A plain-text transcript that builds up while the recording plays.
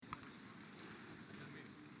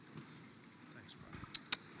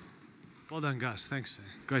Well done, guys. Thanks.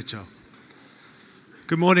 Great job.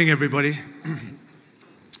 Good morning, everybody.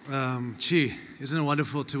 Isn't it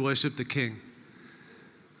wonderful to worship the King?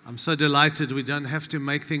 I'm so delighted we don't have to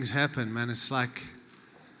make things happen, man. It's like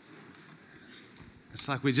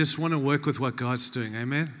we just want to work with what God's doing.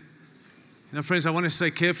 Amen? You know, friends, I want to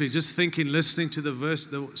say carefully, just thinking, listening to the verse,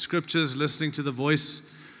 the scriptures, listening to the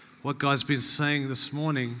voice, what God's been saying this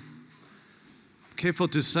morning. Careful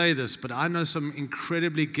to say this, but I know some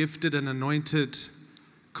incredibly gifted and anointed,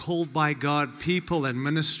 called by God people and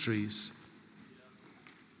ministries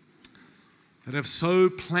that have so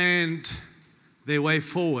planned their way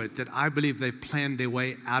forward that I believe they've planned their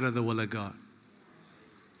way out of the will of God.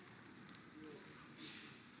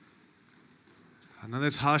 I know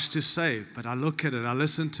that's harsh to say, but I look at it, I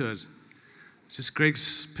listen to it. It's just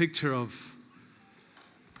Greg's picture of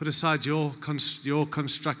put aside your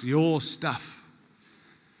stuff.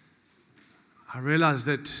 I realize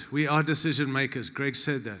that we are decision makers. Greg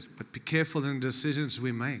said that. But be careful in the decisions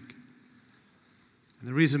we make. And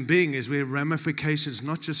the reason being is we have ramifications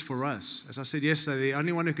not just for us. As I said yesterday, the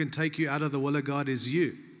only one who can take you out of the will of God is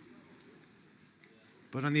you.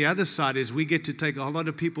 But on the other side is we get to take a whole lot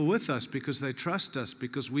of people with us because they trust us,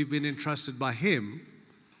 because we've been entrusted by Him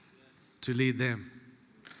to lead them.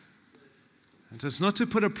 And so it's not to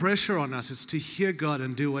put a pressure on us. It's to hear God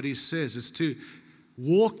and do what He says. It's to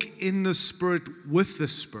walk in the Spirit with the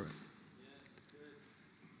Spirit.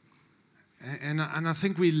 And I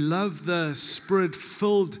think we love the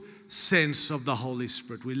Spirit-filled sense of the Holy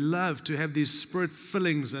Spirit. We love to have these Spirit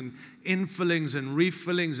fillings and infillings and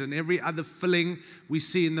refillings and every other filling we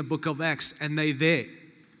see in the book of Acts, and they're there.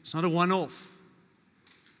 It's not a one-off.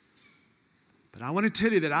 But I want to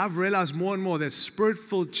tell you that I've realized more and more that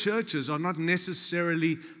Spirit-filled churches are not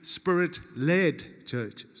necessarily Spirit-led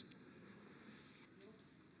churches.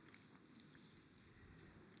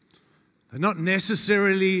 They're not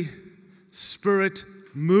necessarily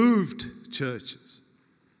Spirit-moved churches.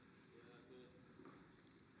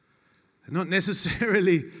 They're not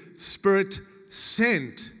necessarily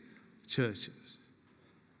Spirit-sent churches.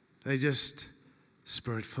 They're just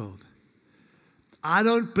Spirit-filled. I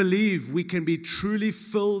don't believe we can be truly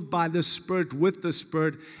filled by the Spirit with the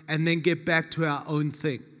Spirit and then get back to our own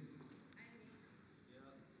thing.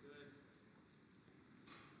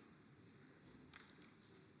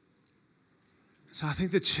 So I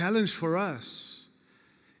think the challenge for us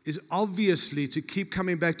is obviously to keep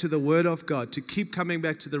coming back to the Word of God, to keep coming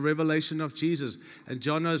back to the revelation of Jesus. And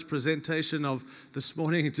Jono's presentation of this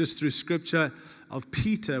morning, just through Scripture, of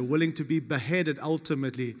Peter willing to be beheaded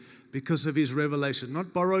ultimately because of his revelation.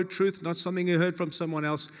 Not borrowed truth, not something he heard from someone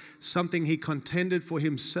else, something he contended for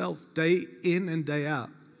himself day in and day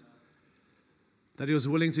out. That he was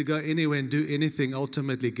willing to go anywhere and do anything,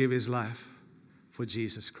 ultimately give his life for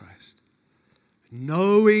Jesus Christ.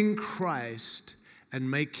 Knowing Christ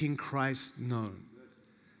and making Christ known.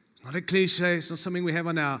 It's not a cliche. It's not something we have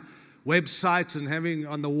on our websites and having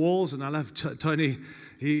on the walls. And I love Tony.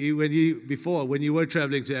 When you were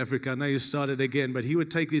traveling to Africa, I know you started again, but he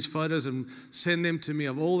would take these photos and send them to me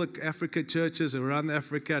of all the Africa churches around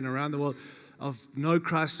Africa and around the world of know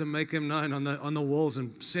Christ and make Him known on the walls,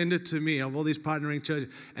 and send it to me of all these partnering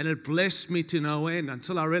churches. And it blessed me to no end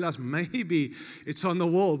until I realized maybe it's on the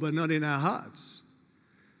wall, but not in our hearts.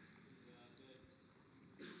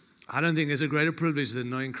 I don't think there's a greater privilege than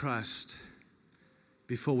knowing Christ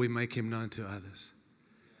before we make Him known to others.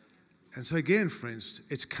 And so again, friends,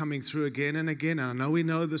 it's coming through again and again. I know we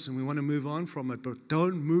know this and we want to move on from it, but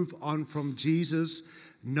don't move on from Jesus,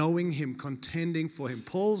 knowing Him, contending for Him.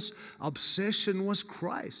 Paul's obsession was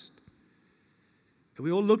Christ. We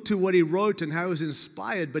all look to what he wrote and how he was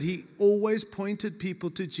inspired, but he always pointed people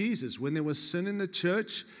to Jesus. When there was sin in the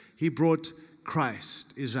church, he brought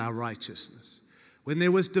Christ is our righteousness. When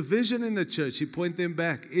there was division in the church, he pointed them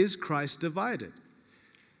back. Is Christ divided?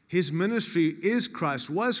 His ministry is Christ,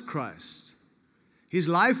 was Christ. His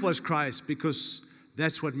life was Christ because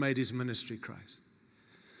that's what made his ministry Christ.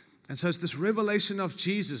 And so it's this revelation of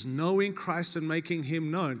Jesus, knowing Christ and making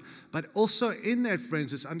Him known. But also in that,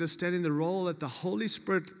 friends, it's understanding the role that the Holy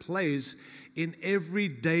Spirit plays in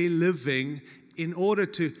everyday living in order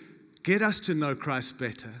to get us to know Christ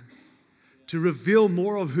better, to reveal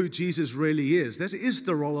more of who Jesus really is. That is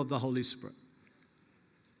the role of the Holy Spirit.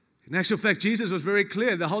 In actual fact, Jesus was very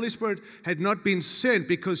clear. The Holy Spirit had not been sent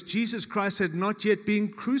because Jesus Christ had not yet been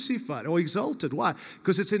crucified or exalted. Why?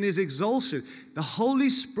 Because it's in His exaltation. The Holy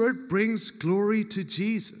Spirit brings glory to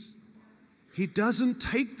Jesus. He doesn't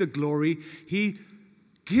take the glory. He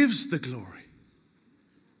gives the glory.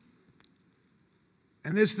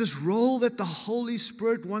 And there's this role that the Holy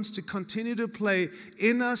Spirit wants to continue to play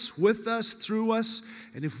in us, with us, through us.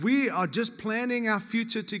 And if we are just planning our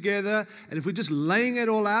future together, and if we're just laying it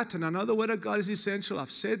all out, and I know the Word of God is essential, I've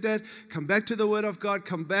said that, come back to the Word of God,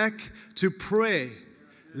 come back to prayer,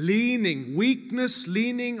 weakness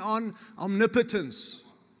leaning on omnipotence.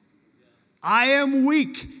 I am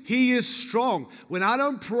weak, He is strong. When I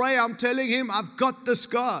don't pray, I'm telling Him, I've got this,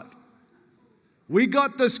 God. We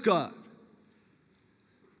got this, God.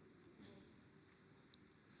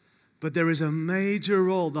 But there is a major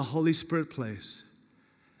role the Holy Spirit plays.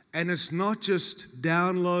 And it's not just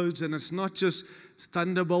downloads, and it's not just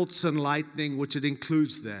thunderbolts and lightning, which it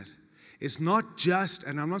includes that. It's not just,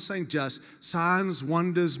 and I'm not saying just, signs,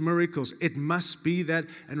 wonders, miracles. It must be that.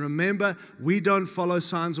 And remember, we don't follow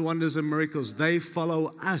signs, wonders, and miracles. They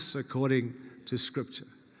follow us according to Scripture.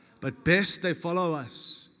 But best they follow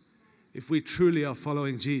us if we truly are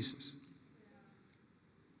following Jesus.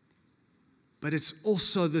 But it's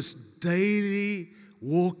also this daily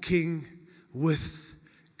walking with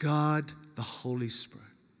God, the Holy Spirit.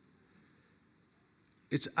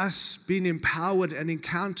 It's us being empowered and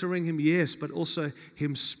encountering Him, yes, but also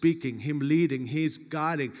Him speaking, Him leading, He's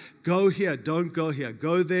guiding. Go here, don't go here.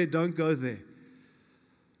 Go there, don't go there.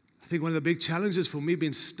 I think one of the big challenges for me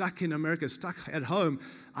being stuck in America, stuck at home,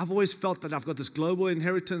 I've always felt that I've got this global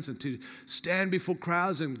inheritance and to stand before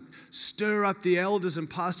crowds and stir up the elders and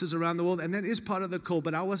pastors around the world. And that is part of the call,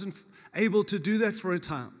 but I wasn't able to do that for a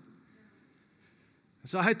time.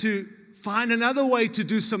 So I had to find another way to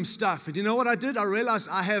do some stuff. And you know what I did? I realized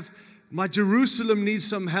my Jerusalem needs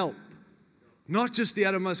some help. Not just the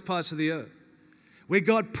uttermost parts of the earth. Where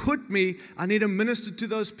God put me, I need to minister to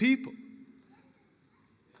those people.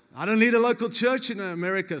 I don't lead a local church in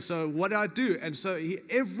America, so what do I do? And so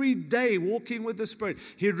every day, walking with the Spirit,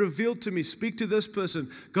 He revealed to me, speak to this person,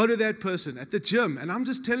 go to that person, at the gym. And I'm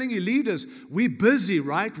just telling you, leaders, we're busy,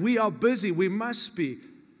 right? We are busy. We must be.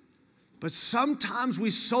 But sometimes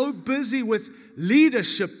we're so busy with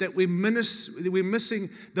leadership that we're missing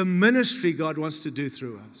the ministry God wants to do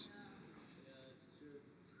through us.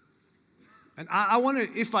 And I want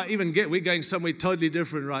to, if I even we're going somewhere totally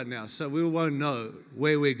different right now, so we won't know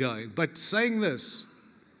where we're going. But saying this,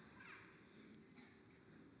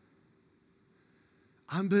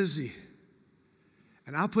 I'm busy.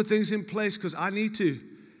 And I put things in place because I need to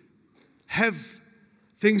have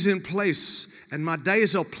things in place. And my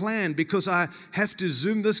days are planned because I have to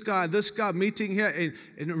Zoom this guy meeting here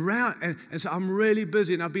and around. And so I'm really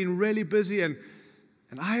busy, and I've been really busy. And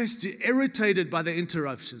I get irritated by the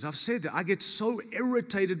interruptions. I've said that. I get so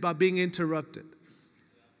irritated by being interrupted.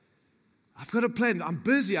 I've got a plan. I'm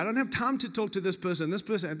busy. I don't have time to talk to this person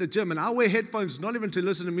at the gym. And I wear headphones not even to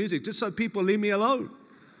listen to music, just so people leave me alone.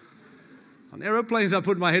 On airplanes, I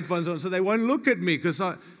put my headphones on so they won't look at me. Because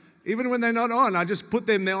even when they're not on, I just put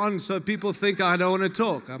them there on so people think I don't want to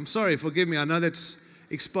talk. I'm sorry, forgive me. I know that's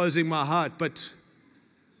exposing my heart.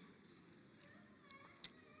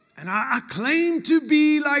 And I claim to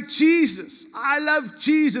be like Jesus. I love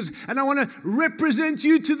Jesus. And I want to represent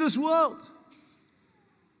you to this world.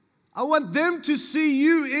 I want them to see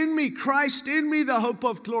you in me, Christ in me, the hope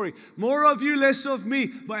of glory. More of you, less of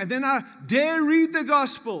me. And then I dare read the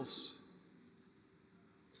Gospels.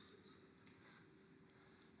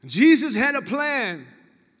 Jesus had a plan.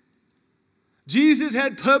 Jesus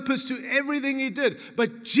had purpose to everything He did.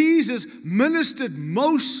 But Jesus ministered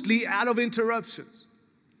mostly out of interruptions.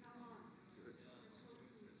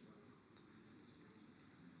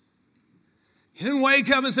 He didn't wake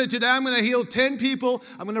up and say, today I'm going to heal 10 people.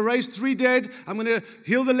 I'm going to raise 3 dead. I'm going to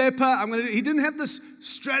heal the leper. He didn't have this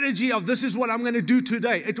strategy of this is what I'm going to do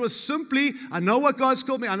today. It was simply, I know what God's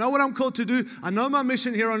called me. I know what I'm called to do. I know my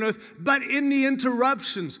mission here on earth. But in the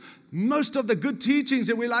interruptions, most of the good teachings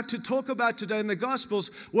that we like to talk about today in the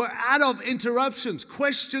Gospels were out of interruptions.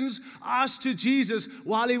 Questions asked to Jesus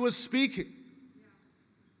while He was speaking.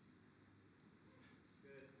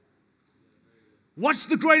 What's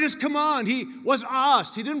the greatest command? He was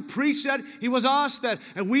asked. He didn't preach that. He was asked that.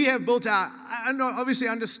 And we have built our, obviously,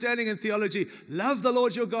 understanding in theology. Love the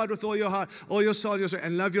Lord your God with all your heart, all your soul, your strength,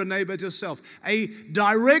 and love your neighbor as yourself. A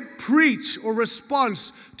direct preach or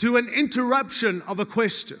response to an interruption of a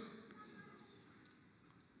question.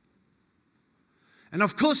 And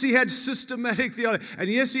of course, He had systematic theology. And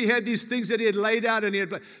yes, He had these things that He had laid out,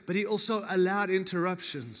 but He also allowed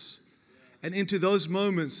interruptions. And into those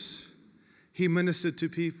moments, He ministered to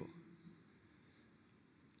people.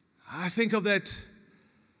 I think of that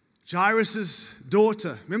Jairus'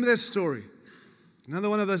 daughter. Remember that story? Another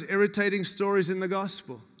one of those irritating stories in the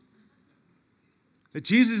gospel. That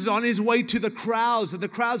Jesus is on his way to the crowds, and the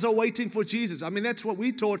crowds are waiting for Jesus. I mean, that's what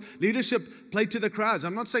we taught. Leadership played to the crowds.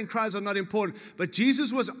 I'm not saying crowds are not important, but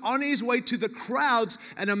Jesus was on his way to the crowds,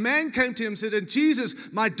 and a man came to him and said, "And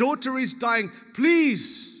Jesus, my daughter is dying.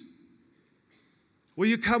 Please, will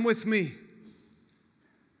you come with me?"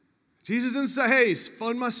 Jesus didn't say, "Hey,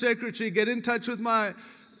 phone my secretary, get in touch with my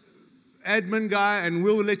admin guy, and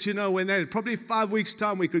we'll let you know when that." Probably 5 weeks'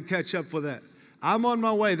 time we could catch up for that. I'm on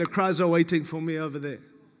my way. The crowds are waiting for me over there.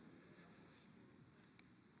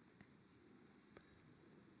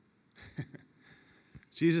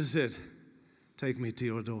 Jesus said, "Take me to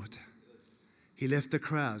your daughter." He left the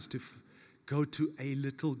crowds to go to a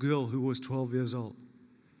little girl who was 12 years old.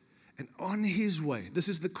 And on his way, this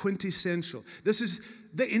is the quintessential. This is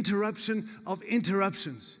the interruption of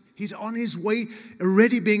interruptions. He's on his way,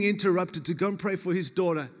 already being interrupted to go and pray for his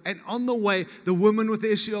daughter. And on the way, the woman with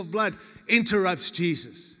the issue of blood interrupts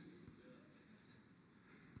Jesus.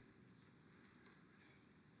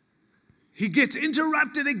 He gets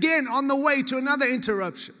interrupted again on the way to another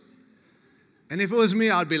interruption. And if it was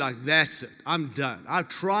me, I'd be like, "That's it. I'm done. I've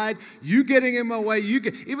tried. You getting in my way.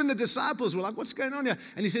 Even the disciples were like, "What's going on here?"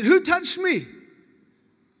 And he said, "Who touched me?"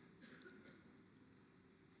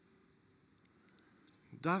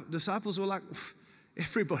 Disciples were like,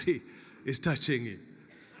 "Everybody is touching you.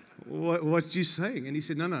 What you saying?" And he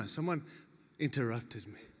said, No, someone interrupted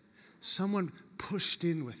me. Someone pushed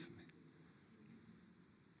in with me.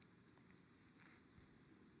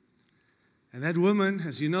 And that woman,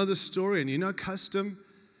 as you know the story and you know custom,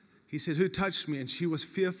 he said, "Who touched me?" And she was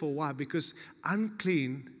fearful. Why? Because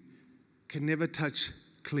unclean can never touch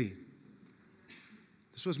clean.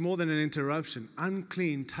 This was more than an interruption.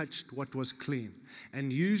 Unclean touched what was clean.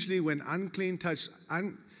 And usually when unclean touched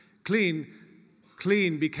clean,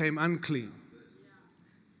 clean became unclean.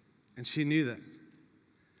 And she knew that.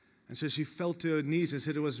 And so she fell to her knees and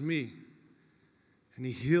said, "It was me." And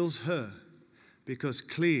he heals her because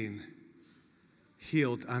clean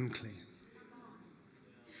healed unclean.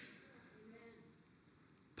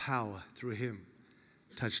 Power through him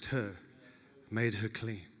touched her, made her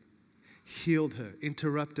clean. Healed her,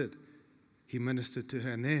 interrupted. He ministered to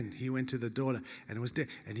her, and then he went to the daughter and was dead,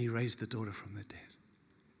 and he raised the daughter from the dead.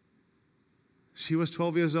 She was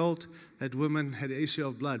 12 years old. That woman had an issue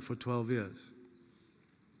of blood for 12 years.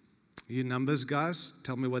 You numbers guys,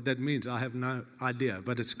 tell me what that means. I have no idea,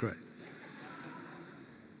 but it's great.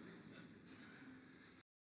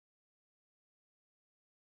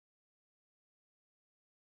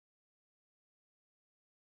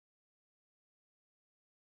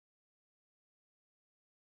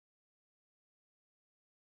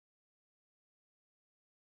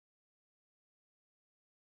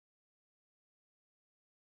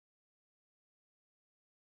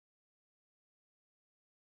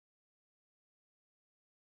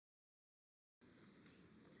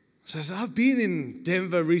 So I've been in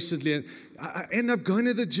Denver recently, and I end up going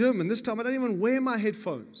to the gym, and this time I don't even wear my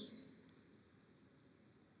headphones.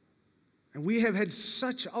 And we have had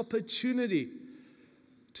such opportunity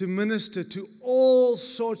to minister to all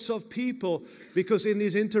sorts of people because in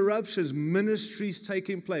these interruptions, ministries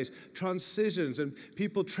taking place, transitions, and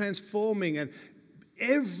people transforming, and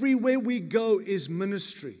everywhere we go is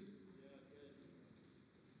ministry.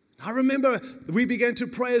 I remember we began to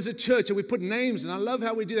pray as a church and we put names, and I love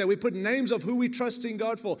how we do that. We put names of who we trust in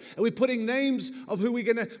God for, and we're putting names of who we're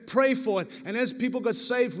going to pray for. And as people got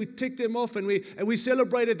saved, we ticked them off and we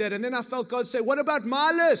celebrated that. And then I felt God say, "What about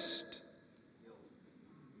my list?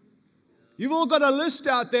 You've all got a list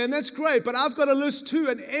out there, and that's great, but I've got a list too.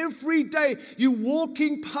 And every day you're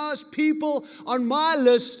walking past people on my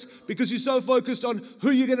list because you're so focused on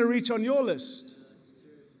who you're going to reach on your list."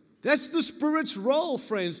 That's the Spirit's role,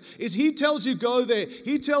 friends, is He tells you go there.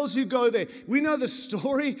 He tells you go there. We know the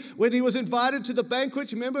story when He was invited to the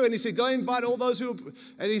banquet. Remember when He said, "Go invite all those who,"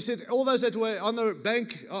 and He said, all those that were on the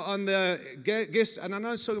on the guest, and I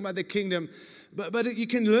know it's talking about the kingdom, but you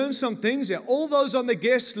can learn some things here. All those on the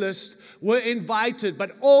guest list were invited,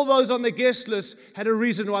 but all those on the guest list had a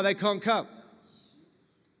reason why they can't come.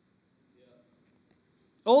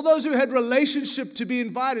 All those who had relationship to be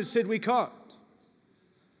invited said, "We can't."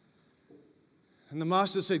 And the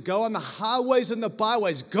master said, "Go on the highways and the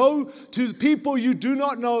byways. Go to the people you do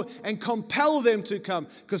not know and compel them to come,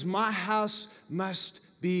 because my house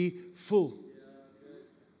must be full."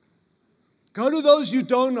 Go to those you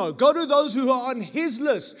don't know. Go to those who are on His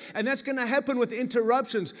list. And that's going to happen with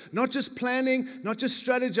interruptions, not just planning, not just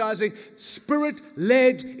strategizing,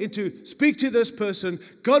 Spirit-led into speak to this person,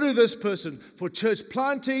 go to this person for church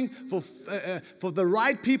planting, for the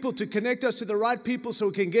right people to connect us to the right people so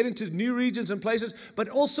we can get into new regions and places, but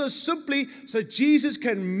also simply so Jesus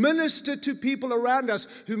can minister to people around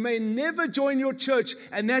us who may never join your church.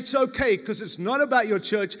 And that's okay, because it's not about your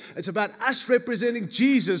church. It's about us representing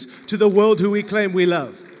Jesus to the world who we claim we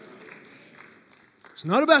love. It's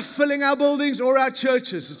not about filling our buildings or our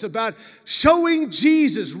churches. It's about showing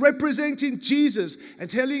Jesus, representing Jesus, and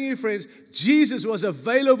telling you, friends, Jesus was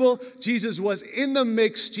available. Jesus was in the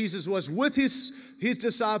mix. Jesus was with his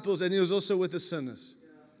disciples, and He was also with the sinners.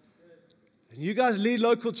 And you guys lead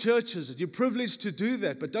local churches, and you're privileged to do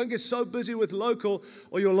that. But don't get so busy with local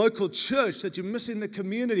or your local church that you're missing the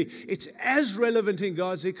community. It's as relevant in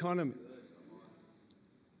God's economy.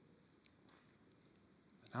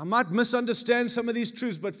 I might misunderstand some of these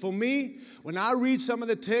truths, but for me, when I read some of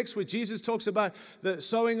the texts where Jesus talks about the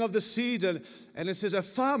sowing of the seed, and it says a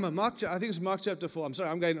farmer, I think it's Mark chapter 4, I'm sorry,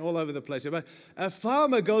 I'm going all over the place here, but a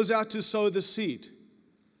farmer goes out to sow the seed.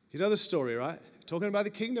 You know the story, right? Talking about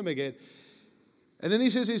the kingdom again. And then he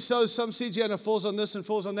says he sows some seed here and it falls on this and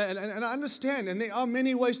falls on that, and I understand, and there are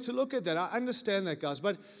many ways to look at that. I understand that, guys,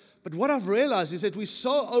 but what I've realized is that we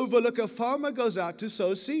so overlook a farmer goes out to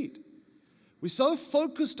sow seed. We're so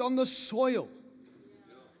focused on the soil.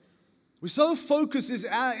 We're so focused, is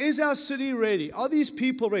our city ready? Are these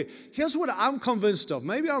people ready? Here's what I'm convinced of.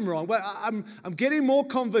 Maybe I'm wrong, but I'm getting more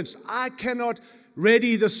convinced. I cannot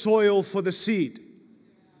ready the soil for the seed.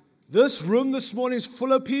 This room this morning is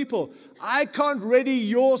full of people. I can't ready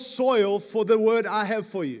your soil for the word I have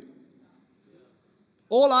for you.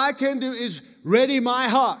 All I can do is ready my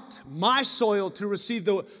heart, my soil to receive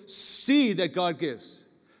the seed that God gives.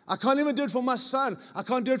 I can't even do it for my son. I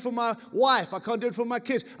can't do it for my wife. I can't do it for my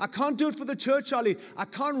kids. I can't do it for the church I lead. I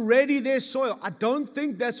can't ready their soil. I don't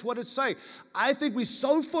think that's what it's saying. I think we're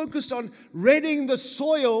so focused on readying the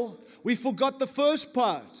soil, we forgot the first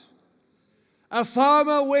part. A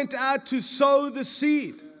farmer went out to sow the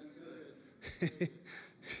seed.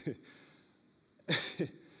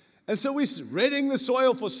 And so we're readying the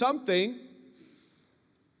soil for something.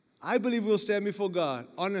 I believe we'll stand before God,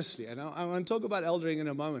 honestly. And I want to talk about eldering in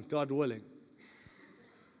a moment, God willing.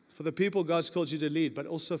 For the people God's called you to lead, but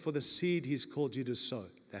also for the seed He's called you to sow.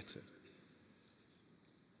 That's it.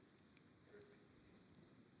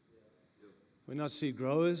 We're not seed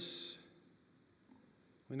growers.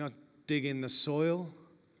 We're not digging the soil.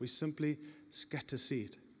 We simply scatter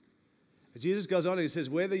seed. And Jesus goes on and He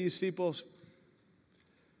says, whether you sleep or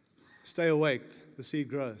stay awake, the seed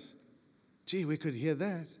grows. Gee, we could hear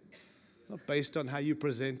that. Not based on how you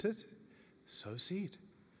present it. Sow seed.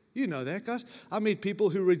 You know that, guys. I meet people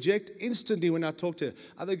who reject instantly when I talk to them.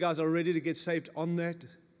 Other guys are ready to get saved on that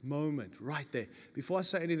moment, right there. Before I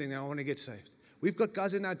say anything, now I want to get saved. We've got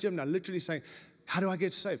guys in our gym now literally saying, how do I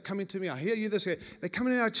get saved? Come into me. I hear you this way. They're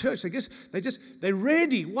coming in our church. They're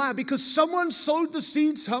ready. Why? Because someone sowed the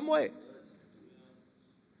seed somewhere.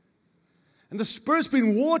 And the Spirit's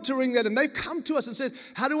been watering that, and they've come to us and said,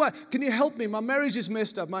 can you help me? My marriage is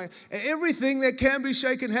messed up. Everything that can be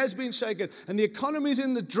shaken has been shaken. And the economy's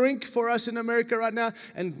in the drink for us in America right now,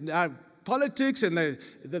 and politics and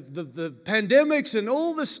the pandemics and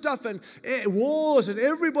all this stuff and wars, and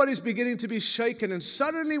everybody's beginning to be shaken. And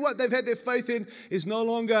suddenly what they've had their faith in is no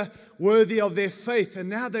longer worthy of their faith. And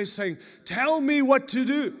now they're saying, tell me what to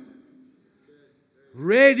do.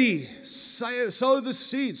 Ready, sow the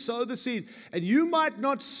seed, and you might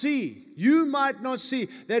not see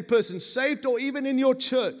that person saved or even in your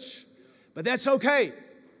church, but that's okay,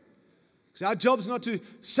 because our job's not to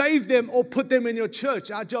save them or put them in your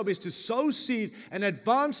church. Our job is to sow seed and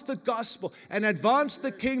advance the gospel and advance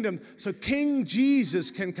the kingdom so King Jesus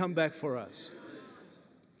can come back for us.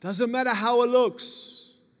 Doesn't matter how it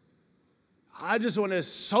looks. I just want to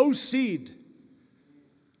sow seed,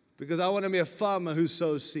 because I want to be a farmer who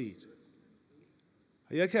sows seed.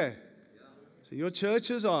 Are you okay? So your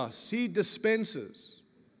churches are seed dispensers,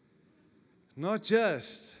 not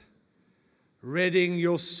just readying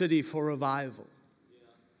your city for revival,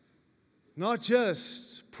 not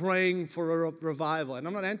just praying for a revival. And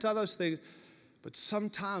I'm not anti those things, but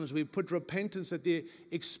sometimes we put repentance at the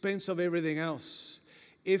expense of everything else.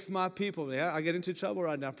 If my people, I get into trouble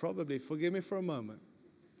right now, probably, forgive me for a moment.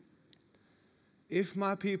 If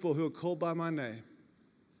my people who are called by my name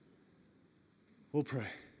will pray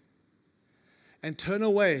and turn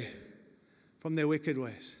away from their wicked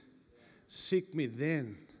ways, seek me,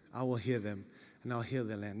 then I will hear them and I'll heal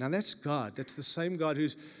their land. Now that's God. That's the same God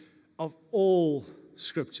who's of all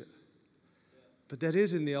Scripture. But that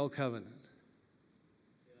is in the Old Covenant.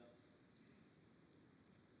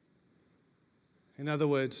 In other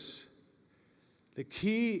words, the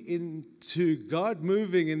key into God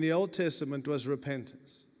moving in the Old Testament was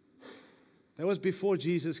repentance. That was before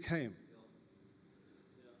Jesus came.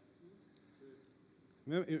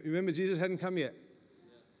 Remember, Jesus hadn't come yet.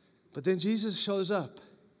 But then Jesus shows up.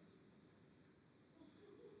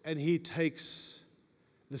 And he takes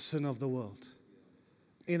the sin of the world.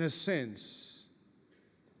 In a sense,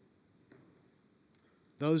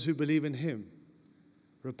 those who believe in him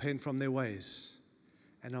repent from their ways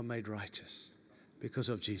and are made righteous because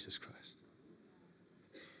of Jesus Christ.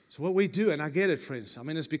 So what we do, and I get it, friends, I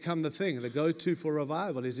mean, it's become the thing, the go-to for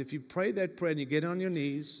revival is if you pray that prayer and you get on your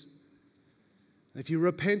knees, and if you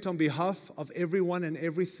repent on behalf of everyone and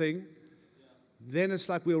everything, then it's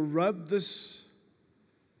like we'll rub this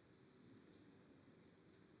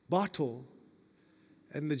bottle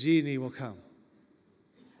and the genie will come.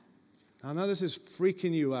 I know this is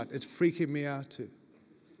freaking you out. It's freaking me out too.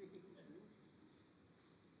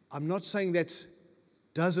 I'm not saying that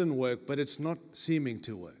doesn't work, but it's not seeming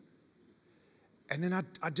to work. And then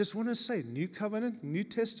I just want to say, New Covenant, New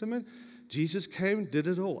Testament, Jesus came, did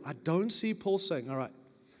it all. I don't see Paul saying, all right,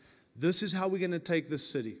 this is how we're going to take this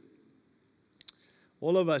city.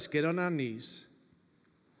 All of us get on our knees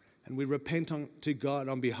and we repent to God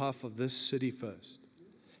on behalf of this city first.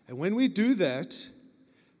 And when we do that,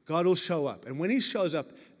 God will show up. And when he shows up,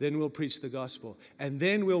 then we'll preach the gospel. And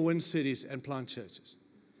then we'll win cities and plant churches.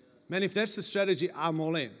 Man, if that's the strategy, I'm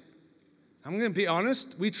all in. I'm going to be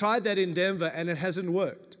honest. We tried that in Denver and it hasn't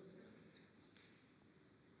worked.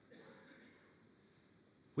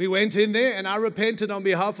 We went in there and I repented on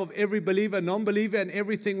behalf of every believer, non-believer, and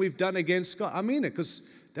everything we've done against God. I mean it because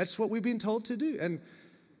that's what we've been told to do. And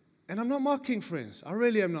I'm not mocking, friends. I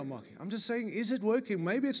really am not mocking. I'm just saying, is it working?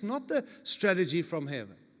 Maybe it's not the strategy from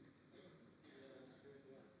heaven.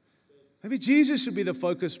 Maybe Jesus should be the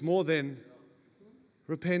focus more than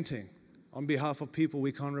repenting on behalf of people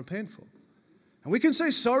we can't repent for. And we can say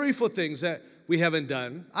sorry for things that we haven't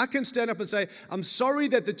done. I can stand up and say, I'm sorry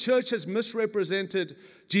that the church has misrepresented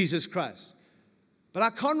Jesus Christ. But I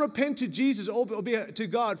can't repent to Jesus or to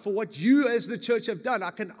God for what you as the church have done.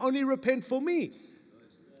 I can only repent for me.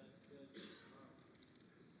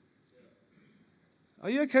 Are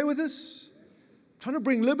you okay with this? Trying to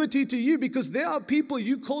bring liberty to you because there are people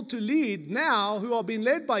you called to lead now who are being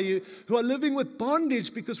led by you who are living with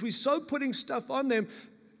bondage because we're so putting stuff on them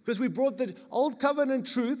because we brought the old covenant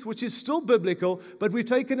truth, which is still biblical, but we've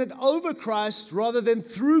taken it over Christ rather than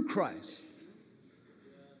through Christ.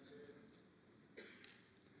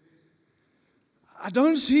 I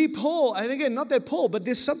don't see Paul, and again, not that Paul, but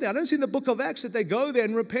there's something, I don't see in the book of Acts that they go there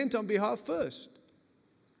and repent on behalf first.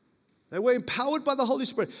 They were empowered by the Holy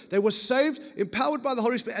Spirit. They were saved, empowered by the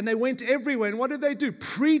Holy Spirit, and they went everywhere. And what did they do?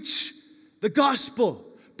 Preach the gospel.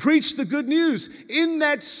 Preach the good news in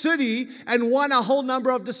that city and won a whole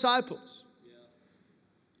number of disciples.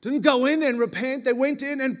 Didn't go in and repent. They went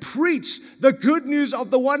in and preached the good news of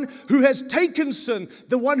the one who has taken sin,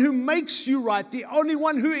 the one who makes you right, the only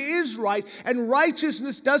one who is right. And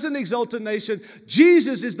righteousness doesn't exalt a nation.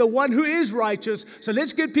 Jesus is the one who is righteous. So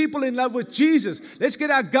let's get people in love with Jesus. Let's get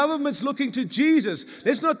our governments looking to Jesus.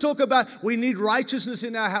 Let's not talk about we need righteousness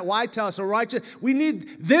in our White House or righteous. We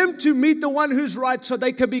need them to meet the one who's right so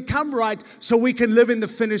they can become right so we can live in the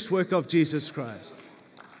finished work of Jesus Christ.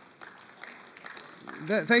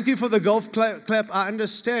 Thank you for the golf clap. I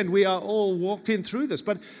understand we are all walking through this,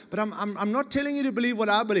 but I'm not telling you to believe what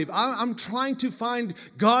I believe. I'm trying to find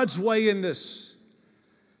God's way in this.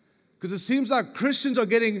 Because it seems like Christians are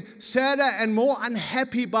getting sadder and more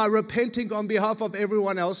unhappy by repenting on behalf of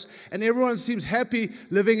everyone else, and everyone seems happy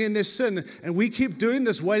living in their sin, and we keep doing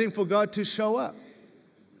this waiting for God to show up.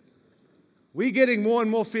 We're getting more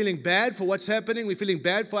and more feeling bad for what's happening. We're feeling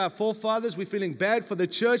bad for our forefathers. We're feeling bad for the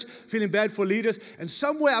church, feeling bad for leaders. And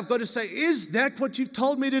somewhere I've got to say, is that what you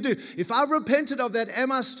told me to do? If I've repented of that,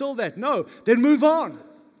 am I still that? No, then move on.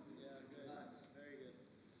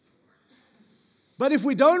 But if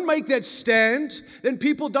we don't make that stand, then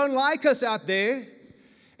people don't like us out there.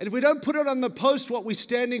 And if we don't put it on the post what we're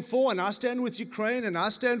standing for, and I stand with Ukraine, and I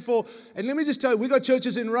stand for, and let me just tell you, we got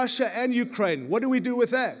churches in Russia and Ukraine. What do we do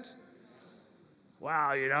with that?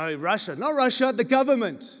 Wow, Russia. Not Russia, the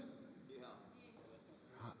government.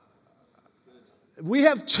 We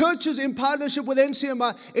have churches in partnership with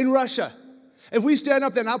NCMI in Russia. If we stand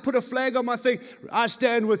up there and I put a flag on my thing, I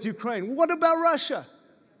stand with Ukraine. What about Russia?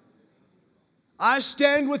 I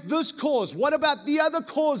stand with this cause. What about the other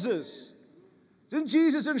causes? Didn't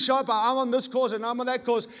Jesus in sharp, I'm on this cause and I'm on that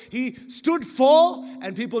cause. He stood for,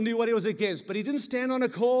 and people knew what he was against. But he didn't stand on a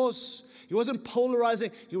cause. He wasn't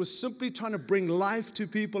polarizing. He was simply trying to bring life to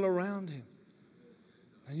people around him.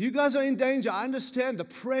 And you guys are in danger. I understand the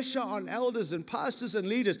pressure on elders and pastors and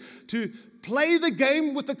leaders to play the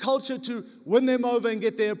game with the culture to win them over and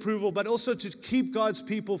get their approval, but also to keep God's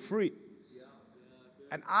people free.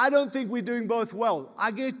 And I don't think we're doing both well.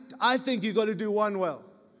 I think you've got to do one well.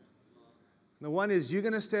 The one is you're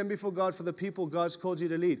going to stand before God for the people God's called you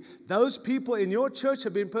to lead. Those people in your church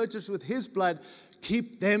have been purchased with His blood.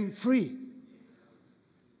 Keep them free.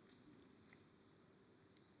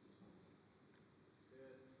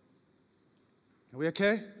 Are we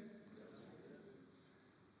okay?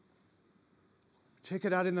 Check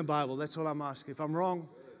it out in the Bible. That's all I'm asking. If I'm wrong,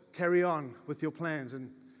 carry on with your plans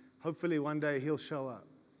and hopefully one day He'll show up.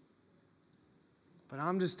 But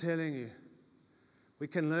I'm just telling you, we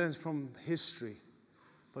can learn from history,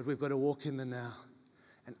 but we've got to walk in the now.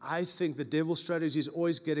 And I think the devil's strategy is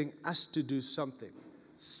always getting us to do something.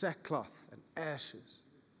 Sackcloth and ashes.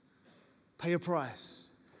 Pay a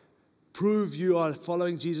price. Prove you are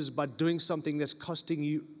following Jesus by doing something that's costing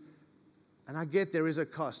you. And I get there is a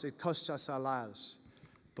cost. It costs us our lives.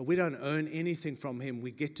 But we don't earn anything from Him. We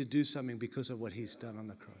get to do something because of what He's done on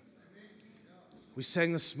the cross. We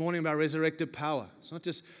sang this morning about resurrected power. It's not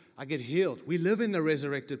just I get healed. We live in the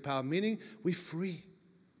resurrected power, meaning we're free.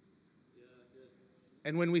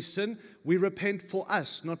 And when we sin, we repent for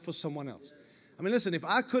us, not for someone else. I mean, listen, if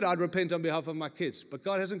I could, I'd repent on behalf of my kids. But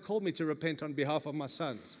God hasn't called me to repent on behalf of my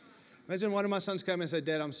sons. Imagine one of my sons came and said,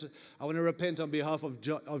 Dad, I want to repent on behalf of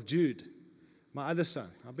Jude, my other son.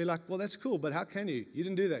 I'd be like, well, that's cool, but how can you? You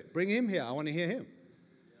didn't do that. Bring him here. I want to hear him.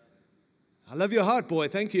 I love your heart, boy.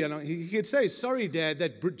 Thank you. And he could say, sorry, Dad,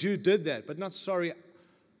 that Jude did that, but not sorry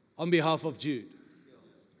on behalf of Jude.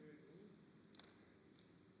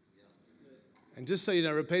 And just so you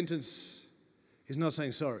know, repentance is not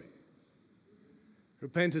saying sorry.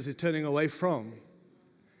 Repentance is turning away from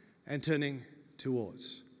and turning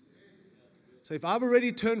towards. So if I've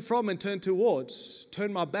already turned from and turned towards,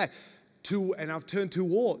 turned my back to, and I've turned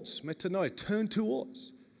towards, metanoia, turn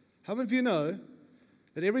towards. How many of you know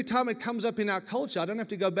that every time it comes up in our culture, I don't have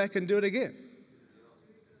to go back and do it again?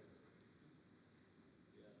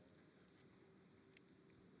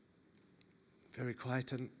 Very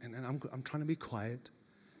quiet, and I'm trying to be quiet.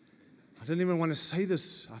 I don't even want to say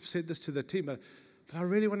this. I've said this to the team, but I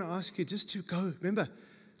really want to ask you just to go. Remember,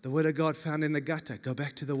 the Word of God found in the gutter. Go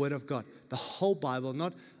back to the Word of God. The whole Bible,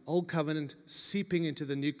 not Old Covenant, seeping into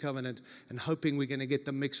the New Covenant and hoping we're going to get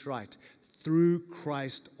the mix right. Through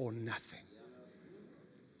Christ or nothing.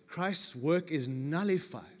 Christ's work is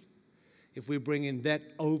nullified if we bring in that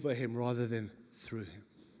over Him rather than through Him.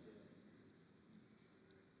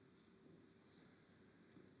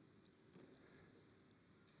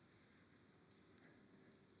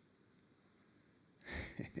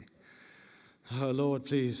 Oh, Lord,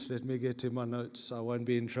 please let me get to my notes. I won't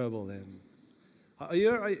be in trouble then.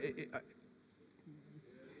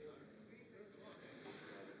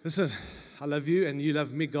 Listen, I love you and you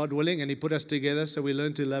love me, God willing, and He put us together so we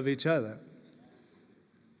learn to love each other.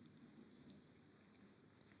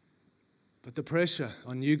 But the pressure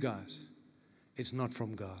on you guys, it's not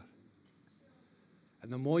from God. And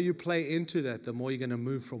the more you play into that, the more you're going to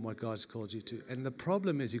move from what God's called you to. And the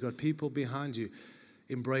problem is you've got people behind you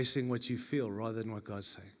embracing what you feel rather than what God's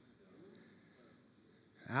saying.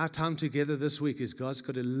 Our time together this week is God's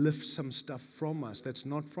got to lift some stuff from us that's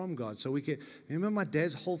not from God. So we can, remember my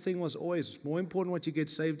dad's whole thing was always, it's more important what you get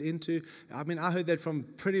saved into. I mean, I heard that from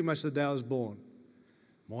pretty much the day I was born.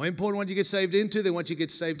 More important what you get saved into than what you get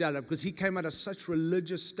saved out of. Because he came out of such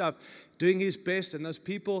religious stuff, doing his best, and those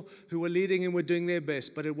people who were leading him were doing their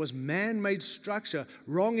best. But it was man-made structure,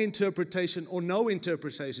 wrong interpretation or no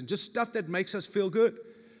interpretation. Just stuff that makes us feel good.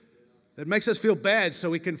 That makes us feel bad so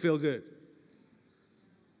we can feel good.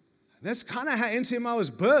 And that's kind of how NCMI was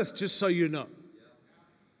birthed, just so you know.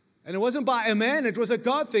 And it wasn't by a man, it was a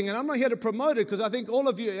God thing. And I'm not here to promote it because I think all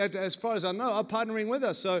of you, as far as I know, are partnering with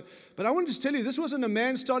us. But I want to just tell you, this wasn't a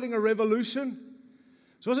man starting a revolution.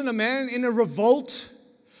 This wasn't a man in a revolt.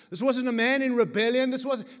 This wasn't a man in rebellion. This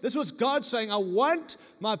was God saying, I want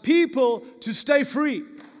my people to stay free.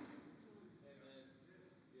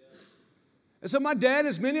 And so my dad,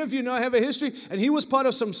 as many of you know, have a history, and he was part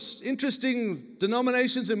of some interesting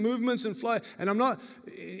denominations and movements and fly. And I'm not,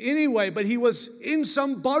 anyway, but he was in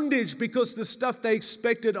some bondage because the stuff they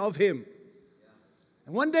expected of him.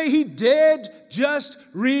 And one day he dared just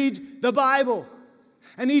read the Bible.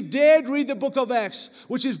 And he dared read the book of Acts,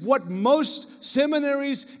 which is what most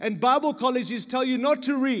seminaries and Bible colleges tell you not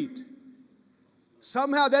to read.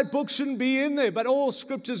 Somehow that book shouldn't be in there, but all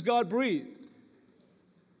scriptures God breathed.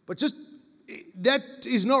 But just that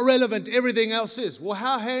is not relevant. Everything else is. Well,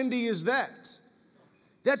 how handy is that?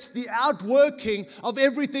 That's the outworking of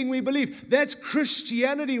everything we believe. That's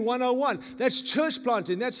Christianity 101. That's church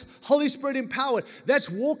planting. That's Holy Spirit empowered.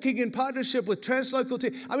 That's walking in partnership with Translocal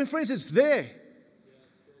team. I mean, friends, it's there.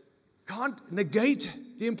 Can't negate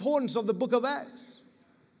the importance of the book of Acts.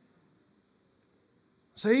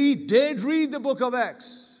 So he dared read the book of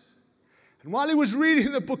Acts. And while he was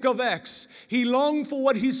reading the book of Acts, he longed for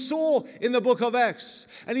what he saw in the book of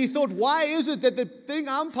Acts. And he thought, why is it that the thing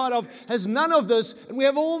I'm part of has none of this and we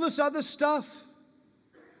have all this other stuff?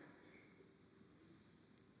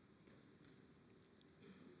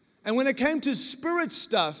 And when it came to spirit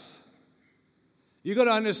stuff, you got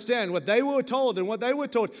to understand what they were told and what they were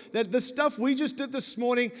taught, that the stuff we just did this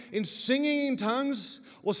morning in singing in tongues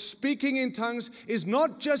or speaking in tongues is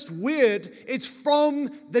not just weird, it's from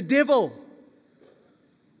the devil.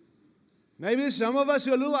 Maybe there's some of us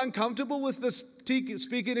who are a little uncomfortable with this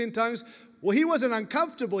speaking in tongues. Well, he wasn't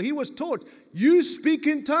uncomfortable. He was taught, you speak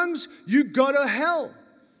in tongues, you go to hell.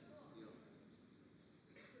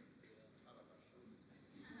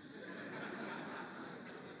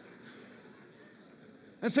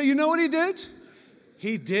 And so you know what he did?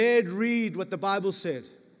 He dared read what the Bible said.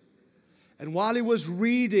 And while he was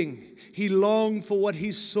reading, he longed for what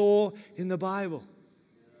he saw in the Bible.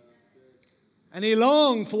 And he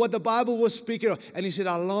longed for what the Bible was speaking of. And he said,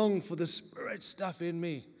 I long for the spirit stuff in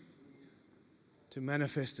me to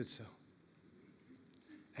manifest itself.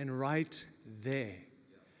 And right there,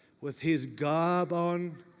 with his garb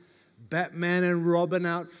on, Batman and Robin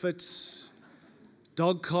outfits,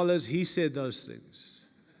 dog collars, he said those things.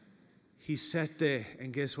 He sat there,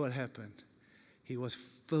 and guess what happened? He was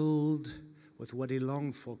filled with what he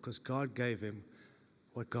longed for because God gave him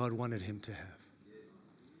what God wanted him to have.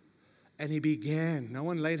 And he began. No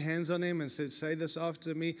one laid hands on him and said, say this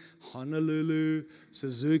after me. Honolulu,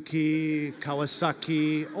 Suzuki,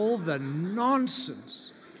 Kawasaki, all the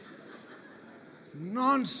nonsense.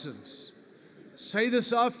 Nonsense. Say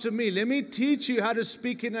this after me. Let me teach you how to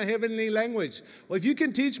speak in a heavenly language. Well, if you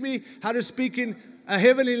can teach me how to speak in a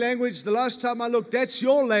heavenly language, the last time I looked, that's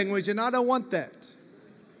your language, and I don't want that.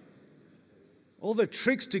 All the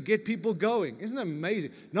tricks to get people going. Isn't it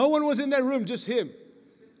amazing? No one was in that room, just him.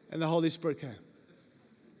 And the Holy Spirit came.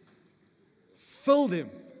 Filled him.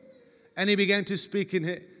 And he began to speak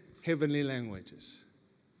in heavenly languages.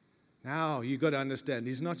 Now, you got to understand,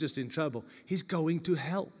 he's not just in trouble. He's going to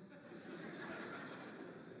hell.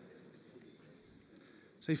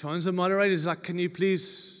 So he phones the moderator. He's like, can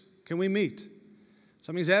we meet?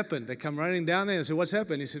 Something's happened. They come running down there and say, what's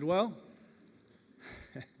happened? He said, well,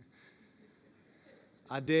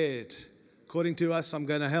 I dared. According to us, I'm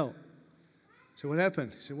going to hell. So what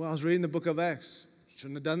happened? He said, well, I was reading the book of Acts.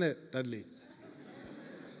 Shouldn't have done that, Dudley.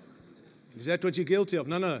 Is that what you're guilty of?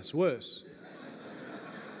 No, it's worse.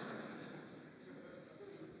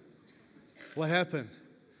 What happened?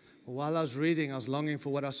 Well, while I was reading, I was longing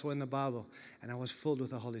for what I saw in the Bible, and I was filled with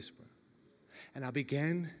the Holy Spirit. And I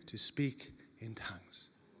began to speak in tongues.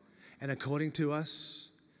 And according to us,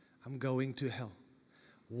 I'm going to hell.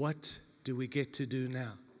 What do we get to do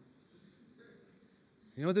now?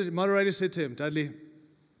 You know what the moderator said to him? Dudley,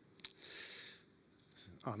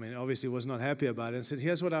 obviously was not happy about it, and said,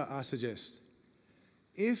 here's what I suggest.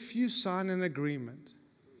 If you sign an agreement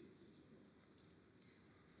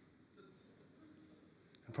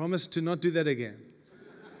and promise to not do that again.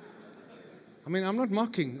 I'm not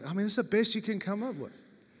mocking. This is the best you can come up with.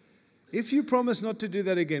 If you promise not to do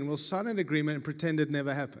that again, we'll sign an agreement and pretend it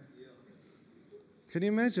never happened. Can you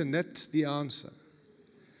imagine? That's the answer.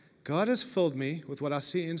 God has filled me with what I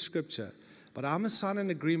see in Scripture, but I'm going to sign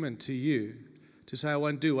an agreement to you to say I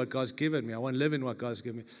won't do what God's given me. I won't live in what God's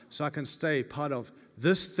given me so I can stay part of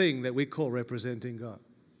this thing that we call representing God.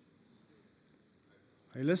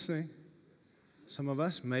 Are you listening? Some of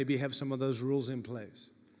us maybe have some of those rules in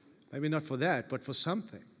place. Maybe not for that, but for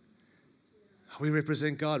something. We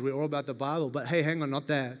represent God. We're all about the Bible. But hey, hang on, not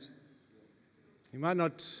that. You might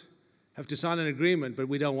not have to sign an agreement, but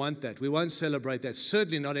we don't want that. We won't celebrate that.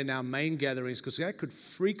 Certainly not in our main gatherings, because that could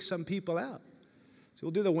freak some people out. So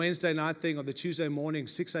we'll do the Wednesday night thing or the Tuesday morning,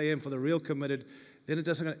 6 a.m. for the real committed. Then it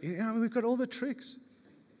doesn't, we've got all the tricks.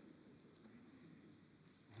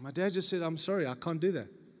 My dad just said, I'm sorry, I can't do that.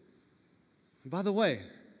 And by the way,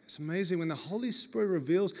 it's amazing when the Holy Spirit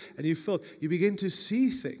reveals and you begin to see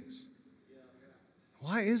things.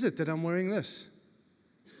 Why is it that I'm wearing this?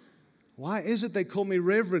 Why is it they call me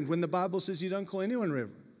reverend when the Bible says you don't call anyone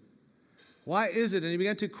reverend? Why is it? And you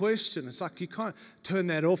begin to question. It's like you can't turn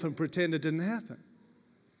that off and pretend it didn't happen.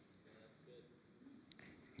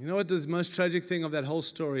 You know what the most tragic thing of that whole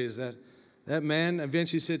story is? That man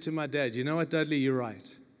eventually said to my dad, you know what, Dudley, you're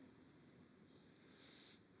right.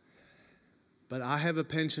 But I have a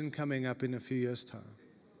pension coming up in a few years' time.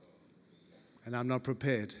 And I'm not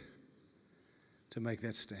prepared to make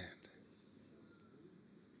that stand.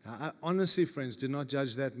 Now, honestly, friends, do not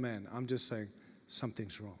judge that man. I'm just saying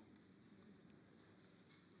something's wrong.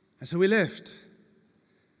 And so we left.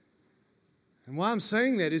 And why I'm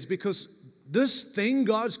saying that is because this thing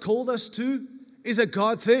God's called us to is a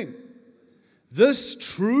God thing.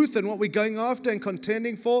 This truth and what we're going after and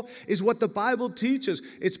contending for is what the Bible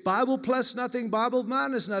teaches. It's Bible plus nothing, Bible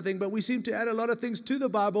minus nothing, but we seem to add a lot of things to the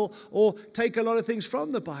Bible or take a lot of things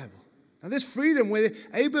from the Bible. Now there's freedom where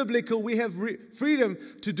abiblical, we have freedom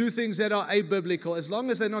to do things that are abiblical as long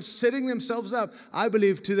as they're not setting themselves up, I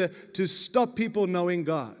believe, to stop people knowing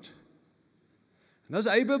God. And those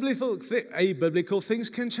abiblical things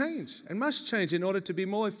can change and must change in order to be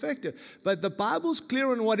more effective. But the Bible's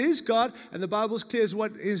clear on what is God, and the Bible's clear on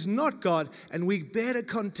what is not God. And we better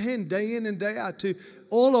contend day in and day out to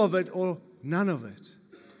all of it or none of it.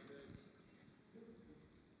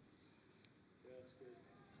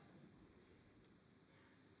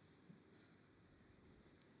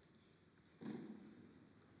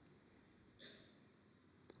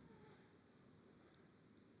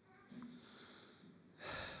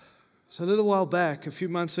 So a little while back, a few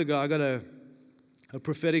months ago, I got a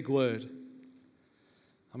prophetic word.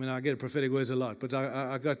 I mean, I get prophetic words a lot, but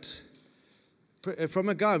I got from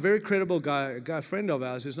a guy, a very credible guy, a friend of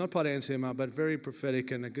ours who's not part of NCMI, but very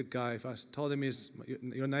prophetic and a good guy. If I told him his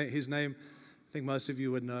name, I think most of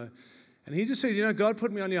you would know. And he just said, you know, God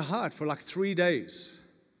put me on your heart for like 3 days.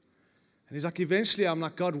 And he's like, eventually, I'm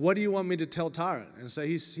like, God, what do you want me to tell Tyron? And so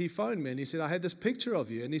he phoned me and he said, I had this picture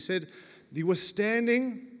of you. And he said, you were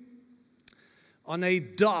standing on a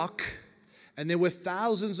dock, and there were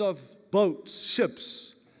thousands of boats,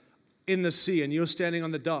 ships in the sea, and you're standing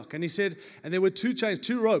on the dock. And he said, and there were 2 chains,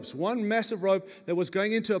 2 ropes, one massive rope that was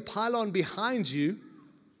going into a pylon behind you,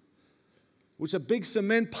 which was a big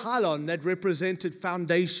cement pylon that represented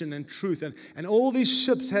foundation and truth. And all these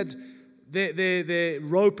ships had their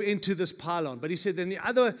rope into this pylon. But he said, then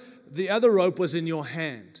the other rope was in your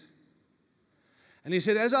hand. And he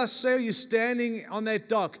said, as I saw you standing on that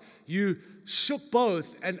dock, you shook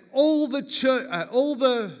both, and all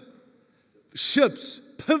the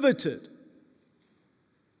ships pivoted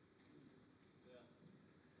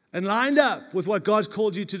and lined up with what God's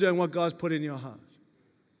called you to do and what God's put in your heart.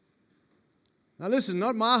 Now listen,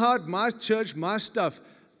 not my heart, my church, my stuff.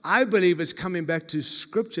 I believe it's coming back to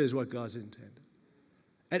Scripture is what God's intended.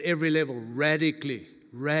 At every level, radically.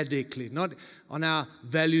 Not on our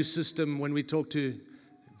value system when we talk to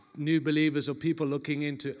new believers or people looking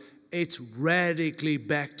into. It's radically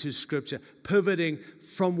back to Scripture, pivoting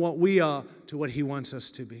from what we are to what He wants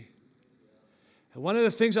us to be. And one of the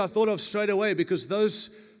things I thought of straight away, because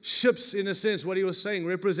those ships, in a sense, what he was saying,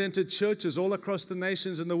 represented churches all across the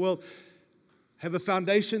nations and the world, have a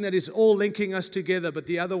foundation that is all linking us together, but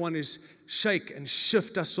the other one is shake and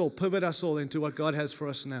shift us all, pivot us all into what God has for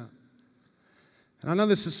us now. And I know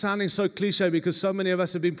this is sounding so cliche because so many of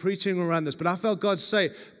us have been preaching around this, but I felt God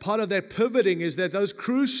say part of that pivoting is that those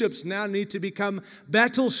cruise ships now need to become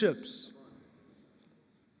battleships.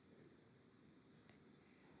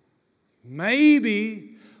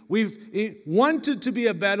 Maybe we've wanted to be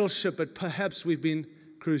a battleship, but perhaps we've been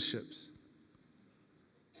cruise ships.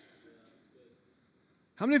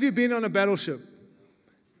 How many of you have been on a battleship?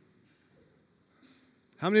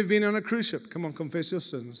 How many have been on a cruise ship? Come on, confess your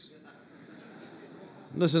sins.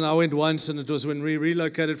 Listen, I went once, and it was when we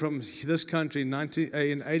relocated from this country in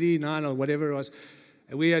 89 or whatever it was.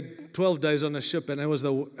 And we had 12 days on a ship, and I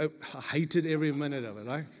hated every minute of it.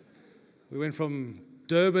 Right? We went from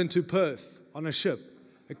Durban to Perth on a ship,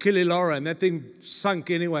 a Kililora, and that thing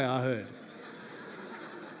sunk anyway, I heard.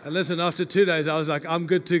 And listen, after 2 days, I was like, I'm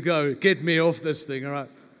good to go. Get me off this thing, all right?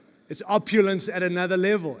 It's opulence at another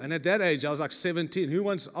level. And at that age, I was like 17. Who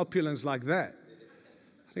wants opulence like that?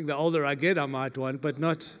 I think the older I get, I might want, but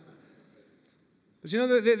not. But you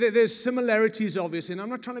know, there's similarities, obviously, and I'm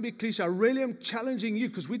not trying to be cliche. I really am challenging you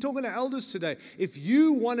because we're talking to elders today. If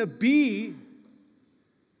you want to be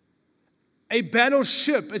a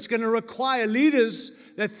battleship, it's going to require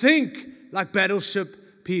leaders that think like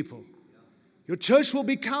battleship people. Your church will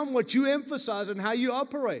become what you emphasize and how you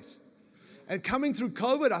operate. And coming through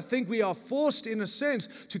COVID, I think we are forced, in a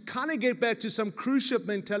sense, to kind of get back to some cruise ship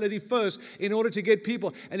mentality first in order to get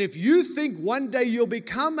people. And if you think one day you'll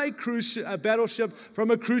become a battleship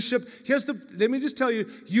from a cruise ship, let me just tell you,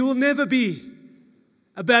 you will never be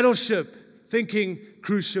a battleship thinking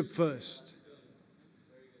cruise ship first.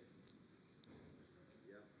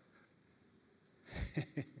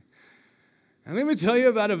 And let me tell you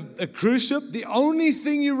about a cruise ship. The only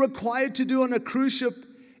thing you're required to do on a cruise ship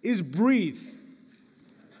is breathe.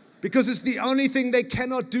 Because it's the only thing they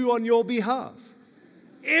cannot do on your behalf.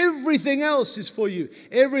 Everything else is for you.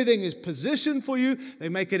 Everything is positioned for you. They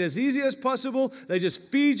make it as easy as possible. They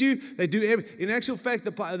just feed you. They do in actual fact,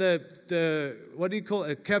 the what do you call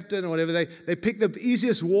it, a captain or whatever, they pick the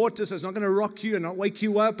easiest water so it's not going to rock you and not wake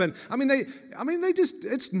you up. And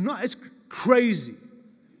it's crazy.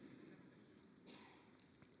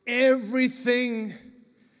 Everything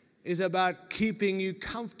is about keeping you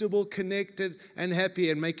comfortable, connected, and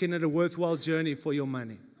happy, and making it a worthwhile journey for your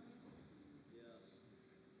money.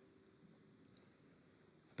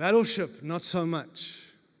 Battleship, not so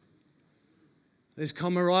much. There's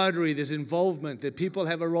camaraderie, there's involvement, that people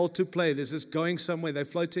have a role to play. There's this going somewhere, they're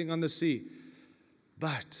floating on the sea.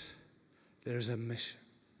 But there's a mission.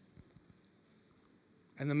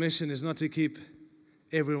 And the mission is not to keep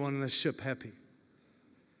everyone on the ship happy.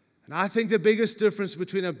 And I think the biggest difference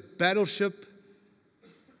between a battleship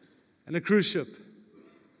and a cruise ship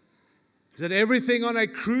is that everything on a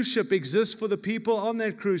cruise ship exists for the people on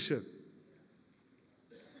that cruise ship.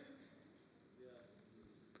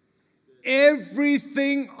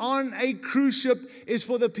 Everything on a cruise ship is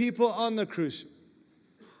for the people on the cruise ship.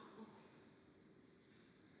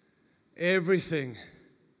 Everything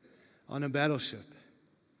on a battleship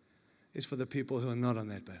is for the people who are not on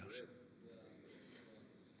that battleship.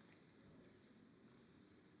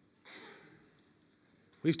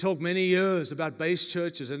 We've talked many years about base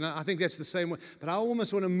churches, and I think that's the same way. But I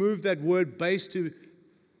almost want to move that word base to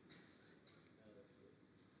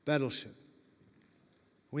battleship.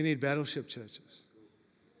 We need battleship churches.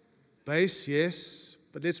 Base, yes,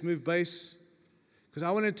 but let's move base. Because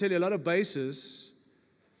I want to tell you, a lot of bases,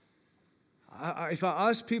 if I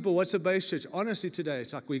ask people, what's a base church? Honestly, today,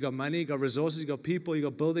 it's like we got money, you got resources, you got people, you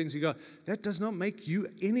got buildings, that does not make you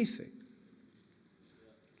anything.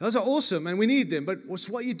 Those are awesome, and we need them, but what's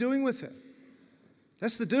what you're doing with them?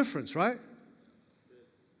 That's the difference, right?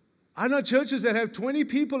 I know churches that have 20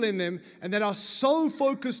 people in them and that are so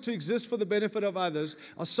focused to exist for the benefit of others,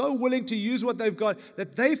 are so willing to use what they've got,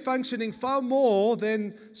 that they're functioning far more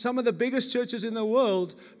than some of the biggest churches in the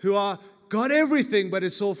world who are got everything, but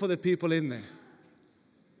it's all for the people in there.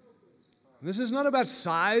 This is not about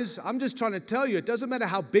size. I'm just trying to tell you, it doesn't matter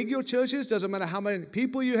how big your church is, doesn't matter how many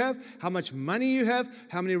people you have, how much money you have,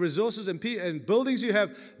 how many resources and buildings you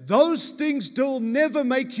have. Those things will never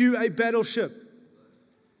make you a battleship.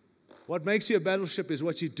 What makes you a battleship is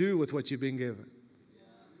what you do with what you've been given.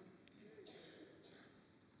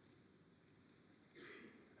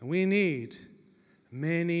 And we need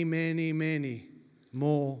many, many, many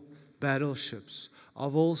more battleships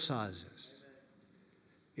of all sizes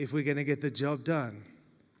if we're going to get the job done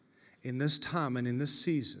in this time and in this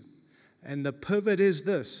season. And the pivot is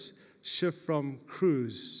this: shift from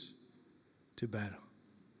cruise to battle.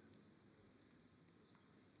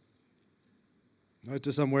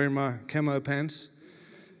 Notice I'm wearing my camo pants,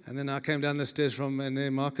 and then I came down the stairs and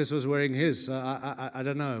then Marcus was wearing his. So I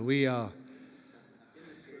don't know. We are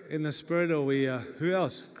in the spirit, or who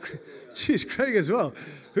else? Jeez, Craig as well.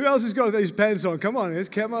 Who else has got these pants on? Come on, there's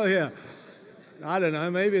camo here. I don't know.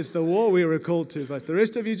 Maybe it's the war we were called to, but the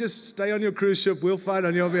rest of you just stay on your cruise ship. We'll fight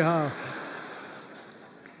on your behalf.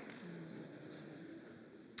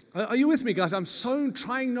 Are you with me, guys? I'm so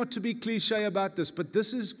trying not to be cliche about this, but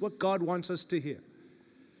this is what God wants us to hear.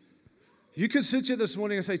 You could sit here this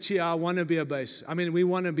morning and say, Chia, I want to be a base. I mean, we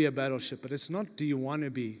want to be a battleship, but it's not, do you want to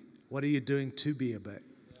be? What are you doing to be a base?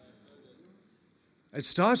 It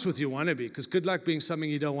starts with you want to be, because good luck being something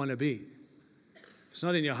you don't want to be. If it's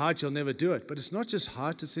not in your heart, you'll never do it. But it's not just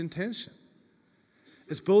heart, it's intention.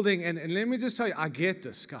 It's building, and let me just tell you, I get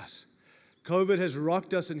this, guys. COVID has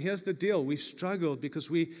rocked us, and here's the deal. We've struggled because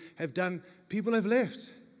people have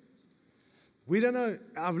left. We don't know.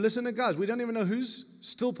 I've listened to guys. We don't even know who's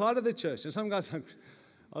still part of the church. And some guys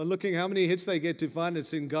are looking how many hits they get to find.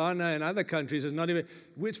 It's in Ghana and other countries.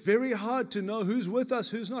 It's very hard to know who's with us,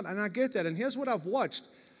 who's not. And I get that. And here's what I've watched.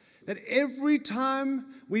 That every time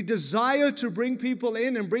we desire to bring people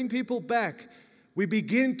in and bring people back, we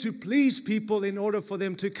begin to please people in order for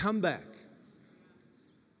them to come back.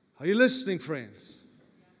 Are you listening, friends?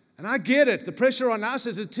 And I get it. The pressure on us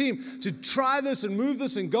as a team to try this and move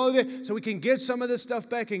this and go there so we can get some of this stuff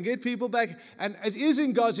back and get people back. And it is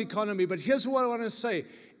in God's economy. But here's what I want to say.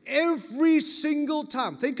 Every single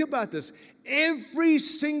time, think about this. Every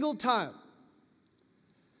single time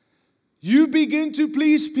you begin to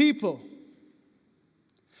please people,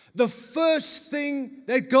 the first thing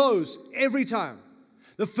that goes every time,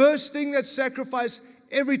 the first thing that's sacrificed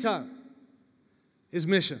every time, is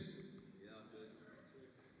mission.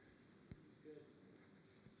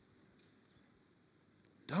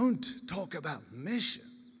 Don't talk about mission.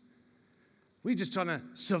 We're just trying to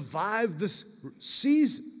survive this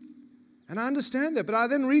season. And I understand that, but I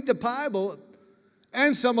then read the Bible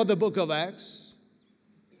and some of the book of Acts.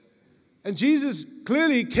 And Jesus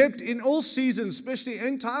clearly kept in all seasons, especially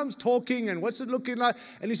end times, talking and what's it looking like.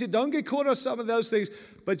 And he said, don't get caught on some of those things,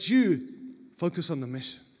 but you focus on the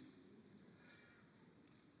mission.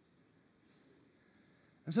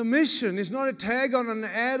 And so mission is not a tag on, an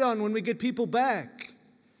add-on when we get people back.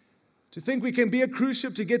 To think we can be a cruise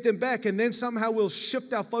ship to get them back, and then somehow we'll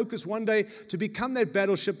shift our focus one day to become that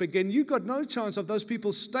battleship again. You've got no chance of those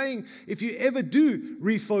people staying if you ever do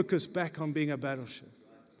refocus back on being a battleship.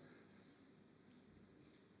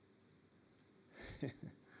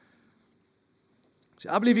 See,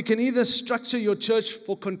 I believe you can either structure your church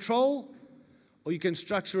for control or you can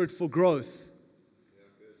structure it for growth.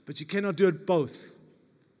 But you cannot do it both.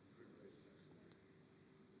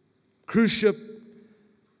 Cruise ship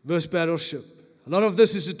versus battleship. A lot of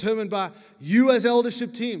this is determined by you as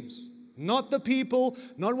eldership teams. Not the people,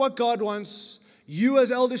 not what God wants. You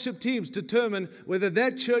as eldership teams determine whether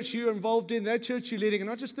that church you're involved in, that church you're leading, and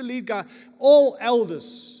not just the lead guy, all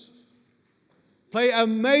elders play a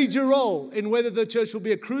major role in whether the church will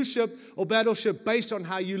be a cruise ship or battleship based on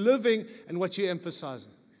how you're living and what you're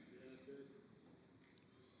emphasizing.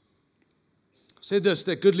 I've said this,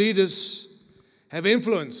 that good leaders have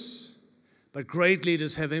influence. But great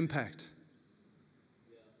leaders have impact.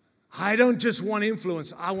 I don't just want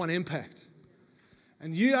influence, I want impact.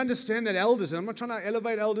 And you understand that elders, and I'm not trying to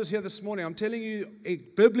elevate elders here this morning, I'm telling you,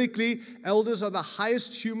 biblically, elders are the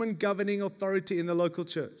highest human governing authority in the local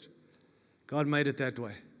church. God made it that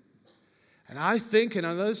way. And I think, and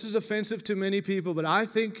I know this is offensive to many people, but I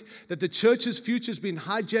think that the church's future has been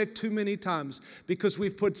hijacked too many times because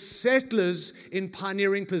we've put settlers in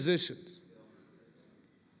pioneering positions.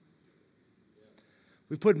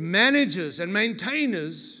 We put managers and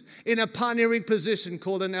maintainers in a pioneering position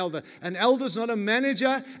called an elder. An elder's not a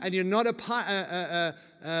manager and you're not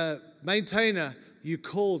a maintainer. You're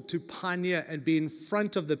called to pioneer and be in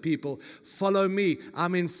front of the people. Follow me.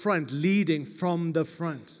 I'm in front, leading from the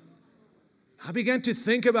front. I began to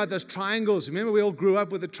think about those triangles. Remember, we all grew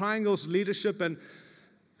up with the triangles, leadership, and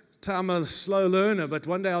I'm a slow learner, but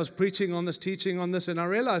one day I was preaching on this, teaching on this, and I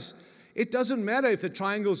realized it doesn't matter if the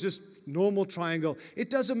triangle's just normal triangle. It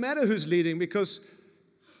doesn't matter who's leading because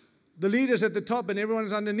the leader's at the top and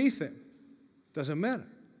everyone's underneath them. Doesn't matter.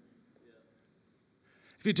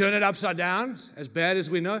 If you turn it upside down, as bad as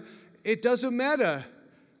we know, it doesn't matter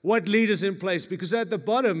what leader's in place because at the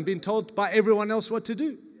bottom, being told by everyone else what to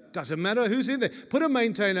do. Doesn't matter who's in there. Put a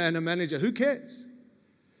maintainer and a manager. Who cares?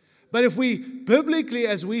 But if we, biblically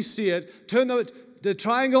as we see it, turn the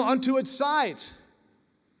triangle onto its side,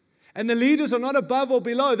 and the leaders are not above or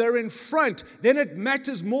below, they're in front, then it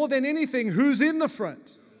matters more than anything who's in the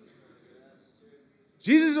front.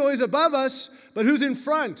 Jesus is always above us, but who's in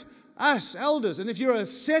front? Us, elders. And if you're a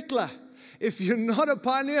settler, if you're not a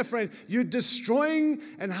pioneer, friend, you're destroying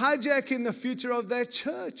and hijacking the future of that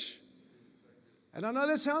church. And I know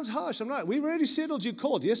that sounds harsh. I'm not. We've already settled you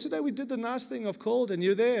called. Yesterday we did the nice thing of called and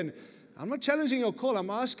you're there. And I'm not challenging your call. I'm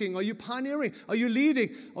asking, are you pioneering? Are you leading?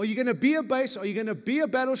 Are you going to be a base? Are you going to be a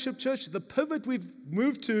battleship church? The pivot we've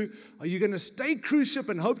moved to, are you going to stay cruise ship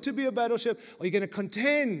and hope to be a battleship? Are you going to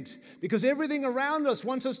contend? Because everything around us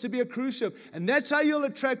wants us to be a cruise ship. And that's how you'll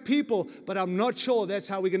attract people. But I'm not sure that's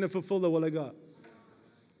how we're going to fulfill the will of God.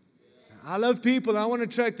 I love people and I want to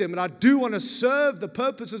attract them. And I do want to serve the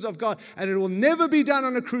purposes of God. And it will never be done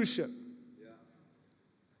on a cruise ship.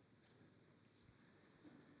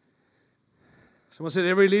 Someone said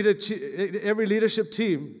every leadership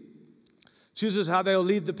team chooses how they'll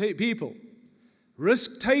lead the people.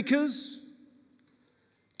 Risk takers,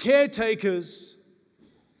 caretakers,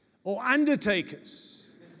 or undertakers.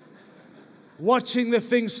 Watching the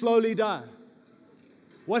thing slowly die.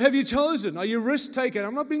 What have you chosen? Are you a risk taker?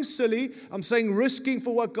 I'm not being silly. I'm saying risking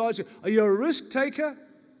for what God's. Are you a risk taker?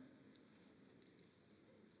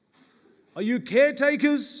 Are you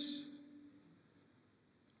caretakers?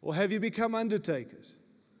 Or have you become undertakers?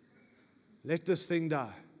 Let this thing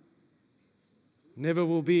die. Never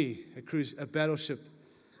will be a battleship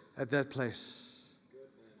at that place.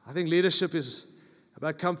 I think leadership is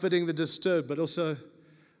about comforting the disturbed, but also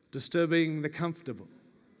disturbing the comfortable.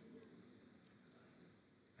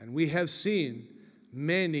 And we have seen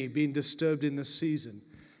many being disturbed in this season.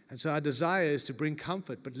 And so our desire is to bring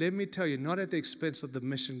comfort. But let me tell you, not at the expense of the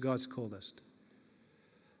mission God's called us to.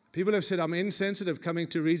 People have said, I'm insensitive coming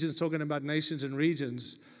to regions talking about nations and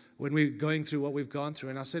regions when we're going through what we've gone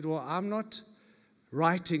through. And I said, well, I'm not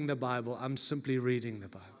writing the Bible, I'm simply reading the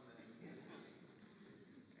Bible.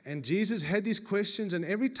 And Jesus had these questions, and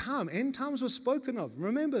every time, end times was spoken of.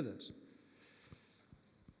 Remember this.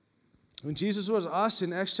 When Jesus was asked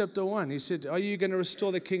in Acts chapter 1, he said, are you going to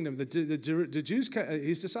restore the kingdom? The Jews,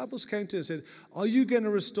 his disciples came to him and said, are you going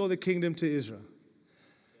to restore the kingdom to Israel?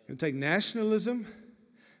 You're going to take nationalism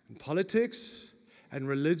and politics and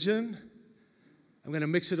religion. I'm going to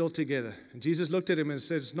mix it all together. And Jesus looked at him and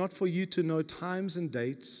said, it's not for you to know times and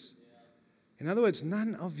dates. In other words,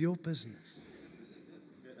 none of your business.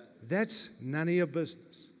 That's none of your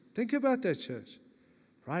business. Think about that, church.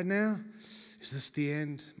 Right now, is this the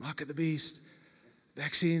end? Mark of the beast,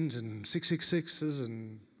 vaccines and 666s,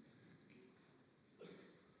 and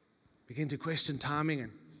begin to question timing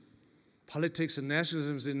and politics and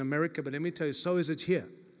nationalism in America. But let me tell you, so is it here.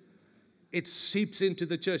 It seeps into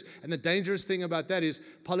the church. And the dangerous thing about that is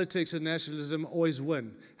politics and nationalism always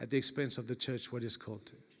win at the expense of the church, what it's called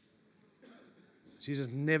to. Jesus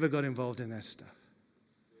never got involved in that stuff.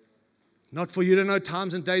 Not for you to know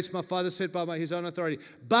times and dates, my Father said by his own authority,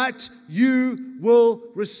 but you will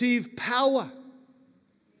receive power.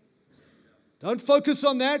 Don't focus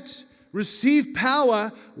on that. Receive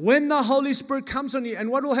power when the Holy Spirit comes on you. And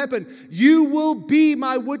what will happen? You will be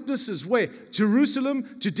my witnesses. Where? Jerusalem,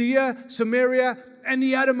 Judea, Samaria, and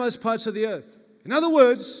the uttermost parts of the earth. In other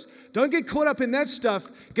words, don't get caught up in that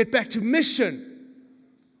stuff. Get back to mission.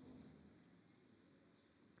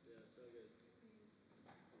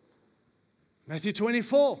 Matthew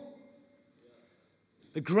 24.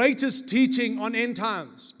 The greatest teaching on end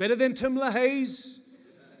times. Better than Tim LaHaye's.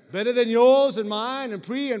 Better than yours and mine and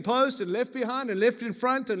pre and post and left behind and left in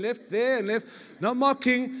front and left there and left. Not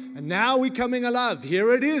mocking. And now we're coming alive.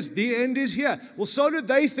 Here it is. The end is here. Well, so did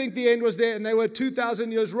they think the end was there, and they were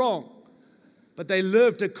 2,000 years wrong. But they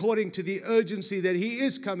lived according to the urgency that he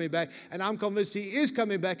is coming back. And I'm convinced he is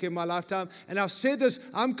coming back in my lifetime. And I've said this,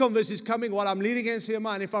 I'm convinced he's coming while I'm leading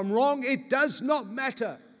NCMI. And if I'm wrong, it does not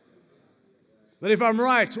matter. But if I'm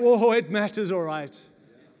right, oh, it matters all right.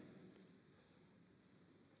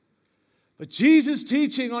 But Jesus'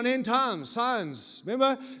 teaching on end times, signs,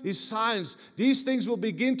 remember these signs, these things will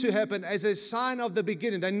begin to happen as a sign of the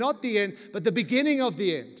beginning. They're not the end, but the beginning of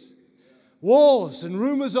the end. Wars and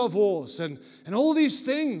rumors of wars and all these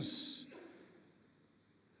things.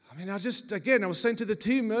 I mean, I was saying to the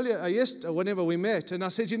team earlier, whenever we met, and I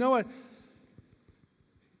said, you know what?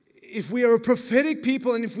 If we are a prophetic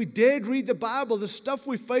people and if we dared read the Bible, the stuff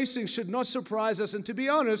we're facing should not surprise us. And to be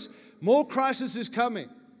honest, more crisis is coming.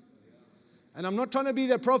 And I'm not trying to be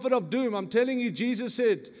the prophet of doom. I'm telling you, Jesus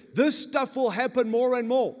said, this stuff will happen more and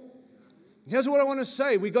more. Here's what I want to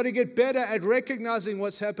say. We've got to get better at recognizing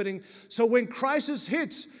what's happening. So when crisis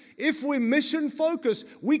hits, if we're mission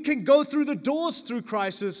focused, we can go through the doors through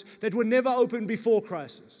crisis that were never opened before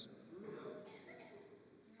crisis.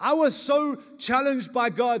 I was so challenged by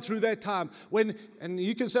God through that time. And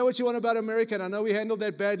you can say what you want about America, and I know we handled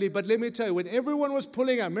that badly, but let me tell you, when everyone was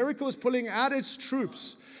pulling out, America was pulling out its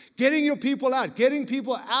troops, getting people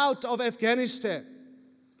out of Afghanistan.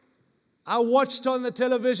 I watched on the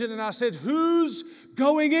television and I said, who's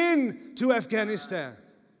going in to Afghanistan?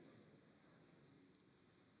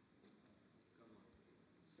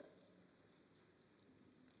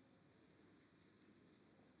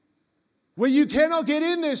 Where you cannot get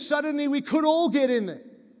in there, suddenly we could all get in there.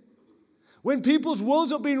 When people's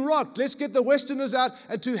worlds have been rocked, let's get the Westerners out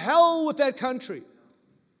and to hell with that country.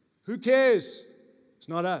 Who cares? It's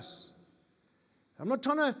not us.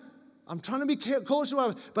 I'm trying to be cautious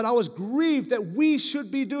about it, but I was grieved that we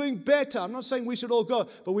should be doing better. I'm not saying we should all go,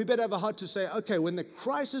 but we better have a heart to say, okay, when the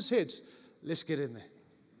crisis hits, let's get in there.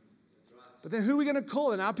 But then who are we going to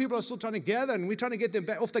call? And our people are still trying to gather, and we're trying to get them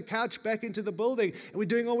back off the couch, back into the building, and we're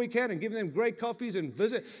doing all we can and giving them great coffees and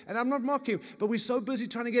visit. And I'm not mocking, but we're so busy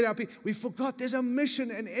trying to get our people. We forgot there's a mission,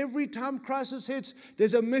 and every time crisis hits,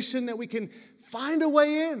 there's a mission that we can find a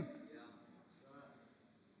way in.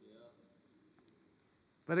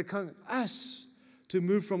 But it comes us to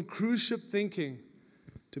move from cruise ship thinking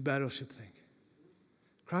to battleship thinking.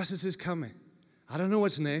 Crisis is coming. I don't know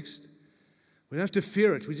what's next. We don't have to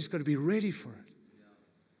fear it. We just got to be ready for it.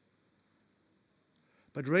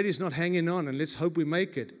 But ready is not hanging on and let's hope we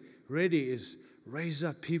make it. Ready is raise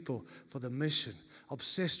up people for the mission.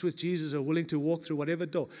 Obsessed with Jesus or willing to walk through whatever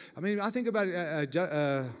door. I mean, I think about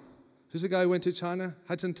who's the guy who went to China?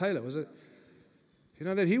 Hudson Taylor, was it? You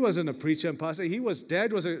know that he wasn't a preacher and pastor.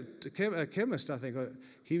 Dad was a chemist, I think.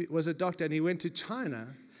 He was a doctor, and he went to China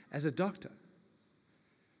as a doctor.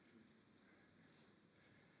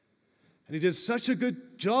 And he did such a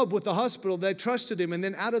good job with the hospital, they trusted him. And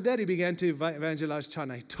then out of that, he began to evangelize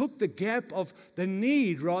China. He took the gap of the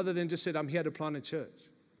need rather than just said, I'm here to plant a church.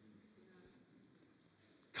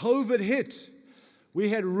 COVID hit. We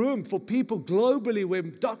had room for people globally where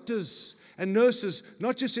doctors and nurses,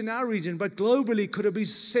 not just in our region, but globally, could have been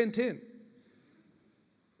sent in.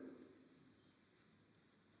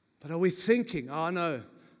 But are we thinking, oh no,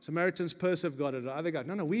 Samaritan's Purse have got it, or other guy?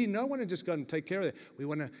 No, we don't want to just go and take care of it. We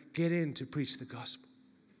want to get in to preach the gospel.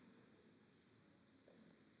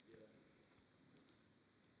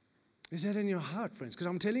 Is that in your heart, friends? Because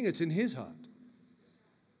I'm telling you, it's in his heart.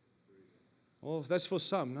 Well, that's for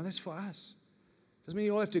some. No, that's for us. Doesn't mean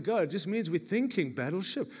you all have to go. It just means we're thinking,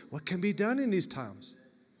 Battleship, what can be done in these times?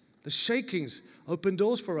 The shakings open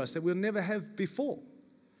doors for us that we'll never have before.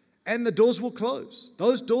 And the doors will close.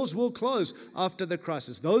 Those doors will close after the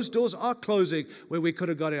crisis. Those doors are closing where we could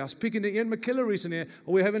have got it. I was speaking to Ian McKellar recently,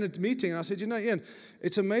 or we're having a meeting, and I said, Ian,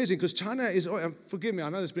 it's amazing because China is, forgive me, I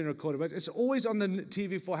know this has been recorded, but it's always on the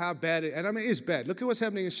TV for how bad it is. And I mean, it is bad. Look at what's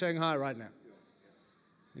happening in Shanghai right now.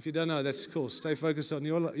 If you don't know, that's cool. Stay focused on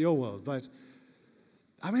your world. But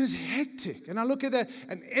I mean, it's hectic. And I look at that,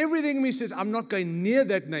 and everything in me says, I'm not going near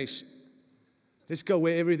that nation. Let's go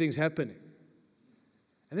where everything's happening.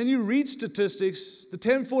 And then you read statistics, the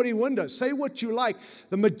 1040 window. Say what you like.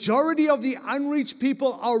 The majority of the unreached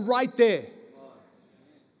people are right there.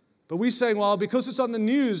 But we're saying, well, because it's on the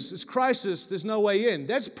news, it's crisis, there's no way in.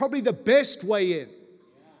 That's probably the best way in.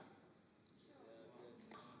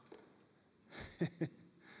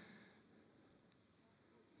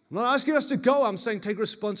 I'm not asking us to go. I'm saying take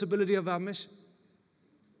responsibility of our mission.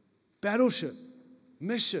 Battleship.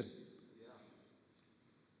 Mission.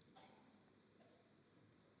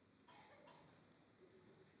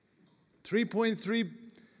 3.3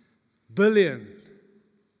 billion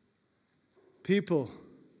people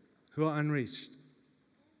who are unreached.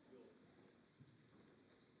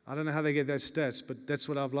 I don't know how they get that stats, but that's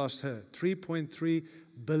what I've last heard. 3.3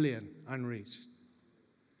 billion unreached.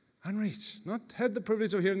 Unreached. Not had the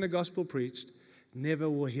privilege of hearing the gospel preached, never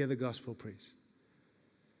will hear the gospel preached.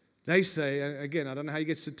 They say, again, I don't know how you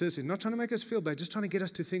get statistics, not trying to make us feel bad, just trying to get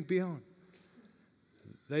us to think beyond.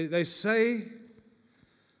 They say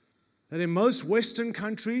that in most Western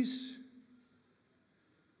countries,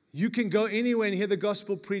 you can go anywhere and hear the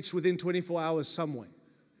gospel preached within 24 hours somewhere.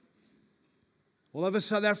 All over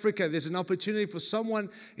South Africa, there's an opportunity for someone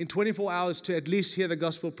in 24 hours to at least hear the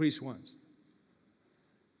gospel preached once.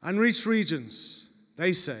 Unreached regions,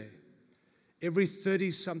 they say, every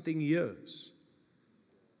 30-something years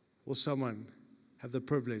will someone have the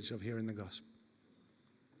privilege of hearing the gospel.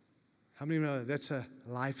 How many know that's a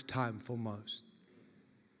lifetime for most?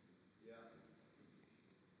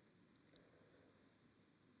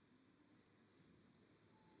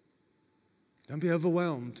 Don't be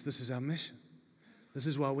overwhelmed. This is our mission. This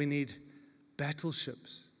is why we need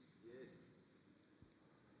battleships.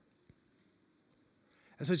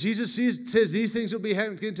 And so Jesus says these things will be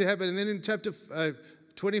going to happen. And then in chapter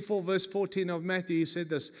 24, verse 14 of Matthew, he said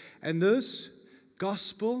this, and this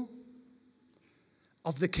gospel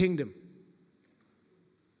of the kingdom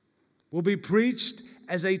will be preached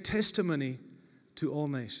as a testimony to all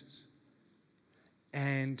nations.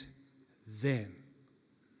 And then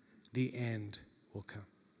the end will come.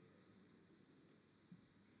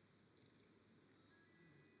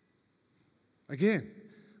 Again,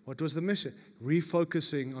 what was the mission?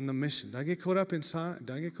 Refocusing on the mission. Don't get caught up in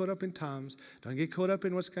don't get caught up in times. Don't get caught up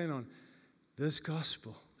in what's going on. This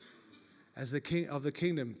gospel, as the king of the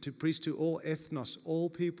kingdom, to preach to all ethnos, all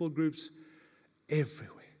people groups,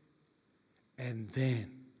 everywhere. And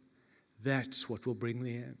then that's what will bring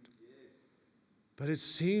the end. But it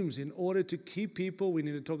seems in order to keep people, we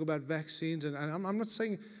need to talk about vaccines. And I'm not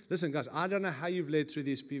saying, listen, guys, I don't know how you've led through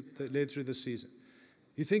this season.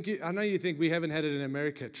 I know you think we haven't had it in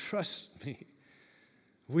America. Trust me.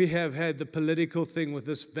 We have had the political thing with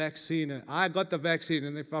this vaccine. I got the vaccine,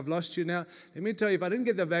 and if I've lost you now, let me tell you, if I didn't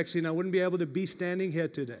get the vaccine, I wouldn't be able to be standing here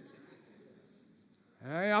today.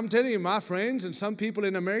 I'm telling you, my friends and some people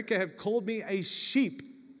in America have called me a sheep.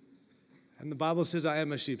 And the Bible says I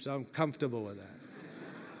am a sheep, so I'm comfortable with that.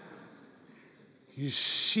 You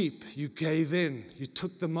sheep, you gave in, you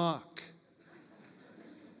took the mark.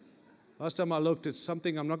 Last time I looked, it's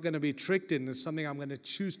something I'm not going to be tricked in, it's something I'm going to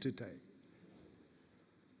choose to take.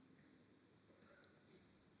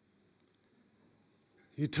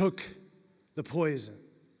 You took the poison.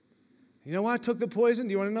 You know why I took the poison?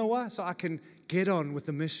 Do you want to know why? So I can get on with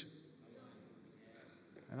the mission.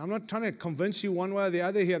 And I'm not trying to convince you one way or the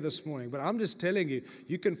other here this morning, but I'm just telling you,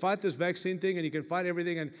 you can fight this vaccine thing and you can fight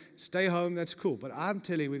everything and stay home, that's cool. But I'm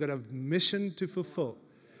telling you, we've got a mission to fulfill.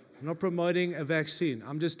 I'm not promoting a vaccine.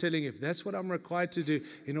 I'm just telling you, if that's what I'm required to do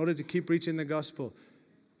in order to keep preaching the gospel,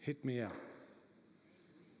 hit me out.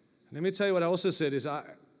 Let me tell you what I also said is I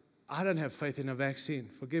don't have faith in a vaccine.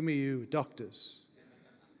 Forgive me, you doctors.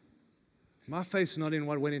 My faith's not in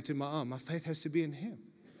what went into my arm. My faith has to be in Him.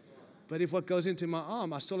 But if what goes into my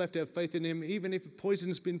arm, I still have to have faith in Him, even if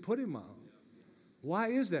poison's been put in my arm. Why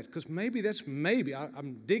is that? Because maybe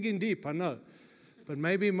I'm digging deep, I know. But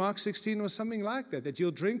maybe Mark 16 or something like that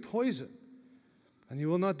you'll drink poison and you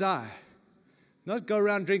will not die. Not go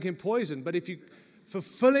around drinking poison, but if you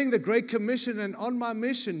fulfilling the Great Commission and on my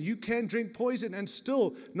mission, you can drink poison and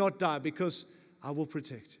still not die because I will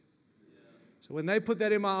protect you. So when they put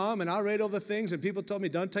that in my arm and I read all the things and people told me,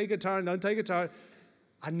 don't take a Tyrant, don't take a Tyrant,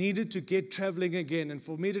 I needed to get traveling again. And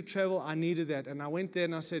for me to travel, I needed that. And I went there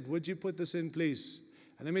and I said, would you put this in, please?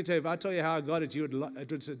 And let me tell you, if I tell you how I got it,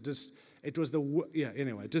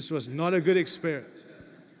 it just was not a good experience.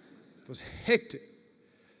 It was hectic.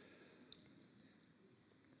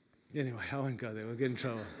 Anyway, I won't go there. We'll get in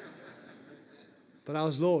trouble. But I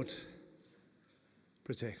was, Lord,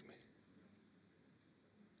 protect me.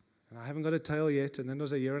 And I haven't got a tail yet, and then it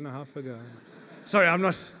was a year and a half ago. Sorry, I'm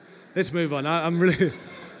not. Let's move on.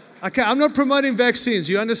 I'm not promoting vaccines.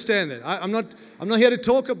 You understand that. I'm not here to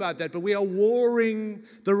talk about that, but we are warring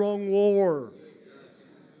the wrong war.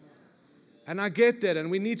 And I get that, and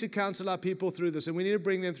we need to counsel our people through this, and we need to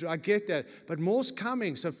bring them through. I get that. But more's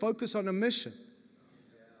coming, so focus on a mission.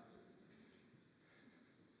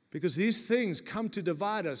 Because these things come to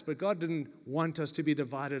divide us, but God didn't want us to be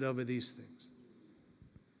divided over these things.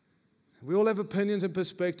 We all have opinions and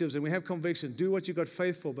perspectives, and we have conviction. Do what you got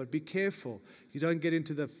faith for, but be careful. You don't get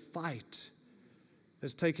into the fight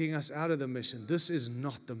that's taking us out of the mission. This is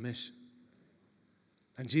not the mission.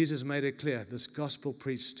 And Jesus made it clear, this gospel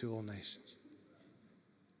preached to all nations.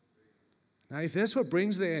 Now, if that's what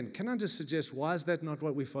brings the end, can I just suggest, why is that not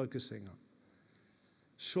what we're focusing on?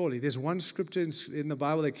 Surely, there's one scripture in the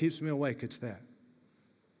Bible that keeps me awake. It's that.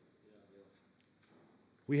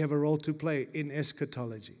 We have a role to play in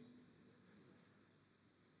eschatology.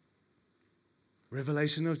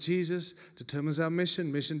 Revelation of Jesus determines our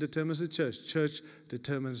mission. Mission determines the church. Church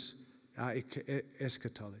determines our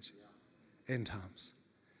eschatology. End times.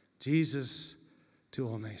 Jesus to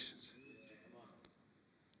all nations.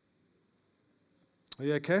 Are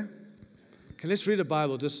you okay? Okay, let's read the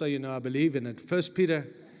Bible just so you know I believe in it. 1 Peter.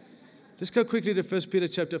 Let's go quickly to 1 Peter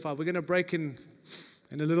chapter 5. We're going to break in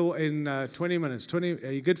 20 minutes.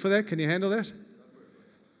 Are you good for that? Can you handle that?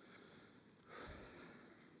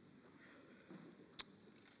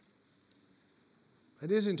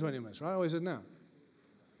 It is in 20 minutes, right? Or is it now?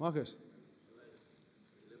 Marcus?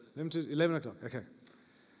 11 o'clock. Okay.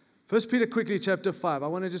 1 Peter quickly, chapter 5. I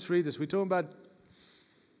want to just read this. We're talking about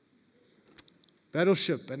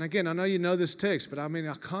battleship. And again, I know you know this text, but I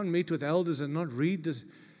can't meet with elders and not read this.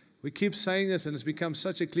 We keep saying this, and it's become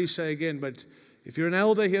such a cliche again. But if you're an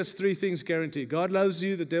elder, here's 3 things guaranteed. God loves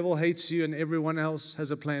you, the devil hates you, and everyone else has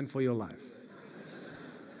a plan for your life.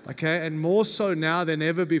 Okay, and more so now than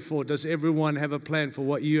ever before, does everyone have a plan for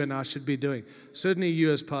what you and I should be doing? Certainly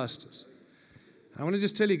you as pastors. I want to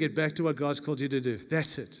just tell you, get back to what God's called you to do.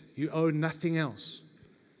 That's it. You owe nothing else.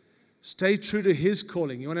 Stay true to His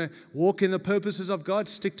calling. You want to walk in the purposes of God?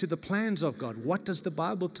 Stick to the plans of God. What does the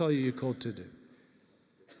Bible tell you you're called to do?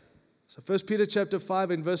 So 1 Peter chapter 5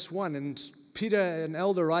 and verse 1, and Peter, an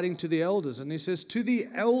elder, writing to the elders, and he says, to the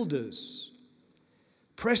elders,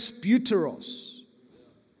 presbyteros.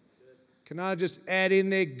 Can I just add in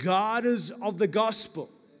there, guarders of the gospel?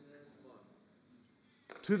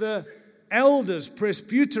 To the elders,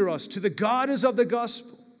 presbyteros, to the guarders of the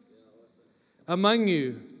gospel among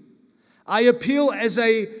you, I appeal as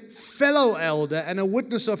a fellow elder and a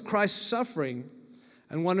witness of Christ's suffering,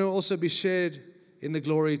 and one who will also be shared in the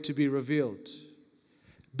glory to be revealed.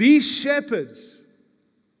 Be shepherds.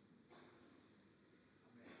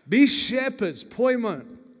 Be shepherds,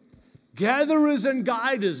 poimon. Gatherers and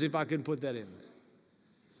guiders, if I can put that in there,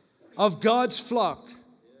 of God's flock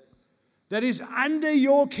that is under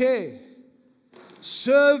your care,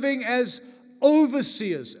 serving as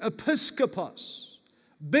overseers, episkopos,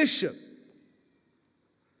 bishop,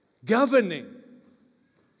 governing.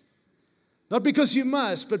 Not because you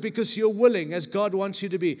must, but because you're willing, as God wants you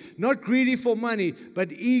to be. Not greedy for money,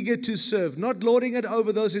 but eager to serve. Not lording it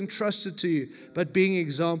over those entrusted to you, but being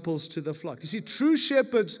examples to the flock. You see, true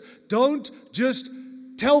shepherds don't just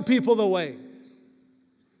tell people the way.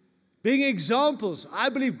 Being examples. I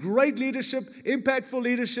believe great leadership, impactful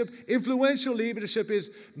leadership, influential leadership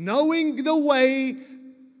is knowing the way,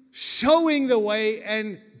 showing the way,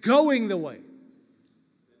 and going the way.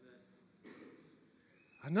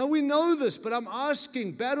 I know we know this, but I'm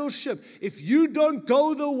asking, Battleship, if you don't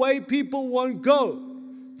go the way, people won't go.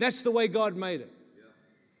 That's the way God made it.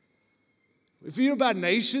 If you're about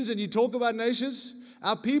nations and you talk about nations,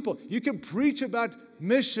 our people, you can preach about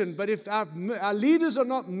mission, but if our leaders are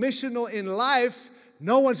not missional in life,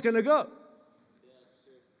 no one's going to go.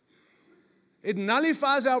 It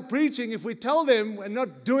nullifies our preaching if we tell them we're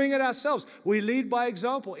not doing it ourselves. We lead by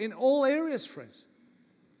example in all areas, friends.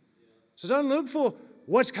 So don't look for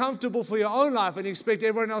what's comfortable for your own life and expect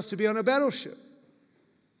everyone else to be on a battleship.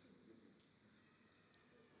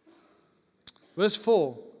 Verse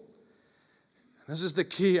 4. This is the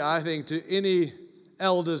key, I think, to any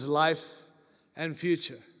elder's life and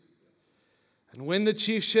future. And when the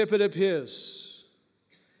chief shepherd appears,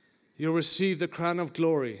 you'll receive the crown of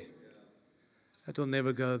glory that will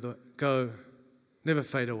never never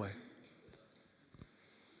fade away.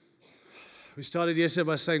 We started yesterday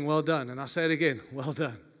by saying, well done. And I say it again, well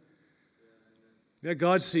done. Yeah,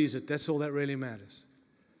 God sees it. That's all that really matters.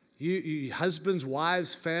 You husbands,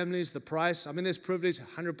 wives, families, the price. I mean, there's privilege,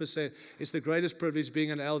 100%. It's the greatest privilege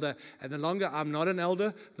being an elder. And the longer I'm not an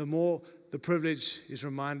elder, the more the privilege is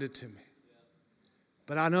reminded to me.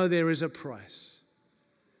 But I know there is a price.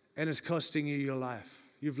 And it's costing you your life.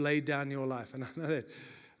 You've laid down your life. And I know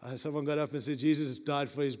that someone got up and said, Jesus died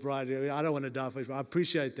for his bride. I don't want to die for his bride. I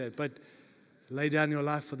appreciate that. But lay down your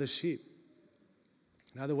life for the sheep.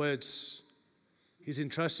 In other words, he's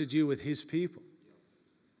entrusted you with his people.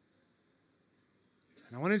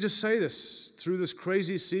 And I want to just say this, through this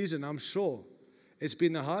crazy season, I'm sure it's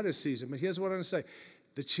been the hardest season, but here's what I'm going to say.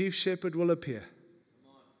 The chief shepherd will appear,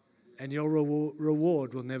 and your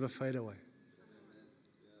reward will never fade away.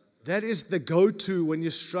 That is the go-to when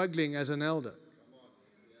you're struggling as an elder.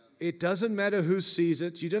 It doesn't matter who sees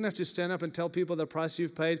it. You don't have to stand up and tell people the price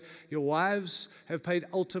you've paid. Your wives have paid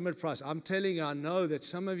ultimate price. I'm telling you, I know that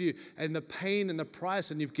some of you, and the pain and the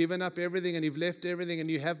price, and you've given up everything, and you've left everything,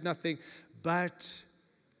 and you have nothing, but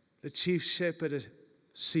the chief shepherd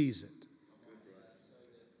sees it.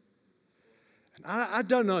 And I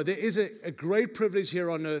don't know. There is a great privilege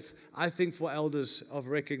here on earth, I think, for elders of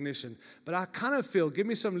recognition. But I kind of feel, give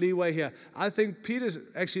me some leeway here. I think Peter's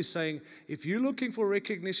actually saying, if you're looking for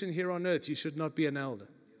recognition here on earth, you should not be an elder.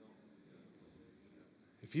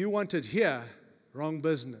 If you want it here, wrong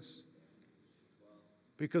business.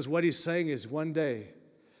 Because what he's saying is one day,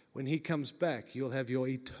 when he comes back, you'll have your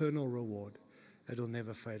eternal reward. It'll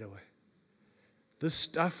never fade away. This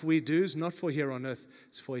stuff we do is not for here on earth,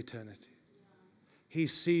 it's for eternity. He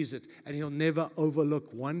sees it, and he'll never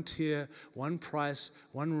overlook one tear, one price,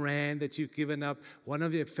 one rand that you've given up, one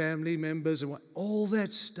of your family members, and all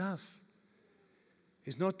that stuff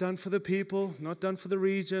is not done for the people, not done for the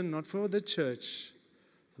region, not for the church,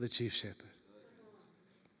 for the chief shepherd.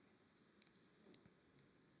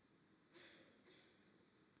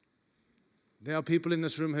 There are people in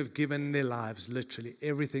this room who have given their lives, literally,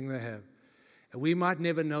 everything they have. And we might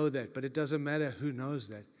never know that, but it doesn't matter who knows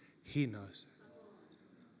that. He knows that.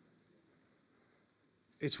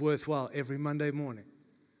 It's worthwhile every Monday morning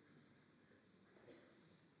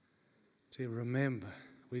to remember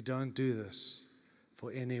we don't do this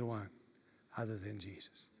for anyone other than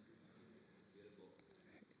Jesus.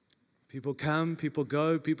 People come, people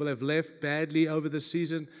go, people have left badly over the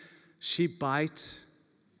season. Sheep bite.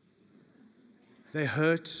 They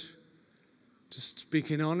hurt, just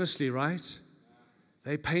speaking honestly, right?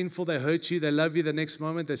 They're painful, they hurt you, they love you the next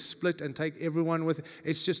moment, they split and take everyone with it.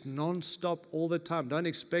 It's just non-stop all the time. Don't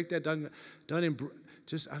expect that,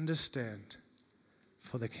 just understand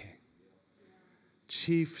for the King.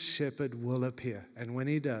 Chief shepherd will appear, and when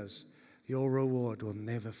he does, your reward will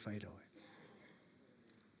never fade away.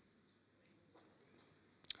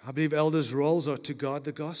 I believe elders' roles are to guard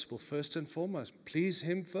the gospel, first and foremost. Please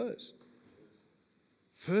him first.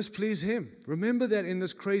 First, please him. Remember that in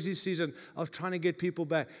this crazy season of trying to get people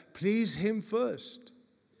back. Please him first.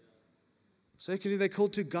 Secondly, they're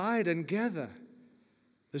called to guide and gather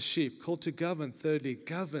the sheep. Called to govern. Thirdly,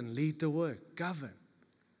 govern, lead the work. Govern.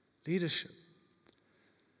 Leadership.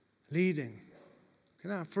 Leading.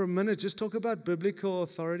 Can I, for a minute, just talk about biblical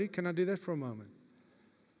authority? Can I do that for a moment?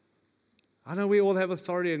 I know we all have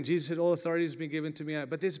authority, and Jesus said, all authority has been given to me.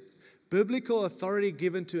 But there's biblical authority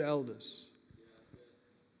given to elders.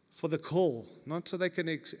 For the call, not so they can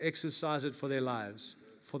exercise it for their lives,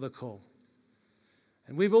 for the call.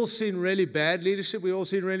 And we've all seen really bad leadership, we've all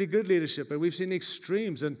seen really good leadership, and we've seen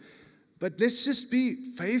extremes. And But let's just be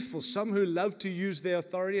faithful. Some who love to use their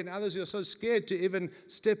authority and others who are so scared to even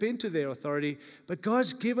step into their authority. But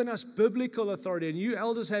God's given us biblical authority, and you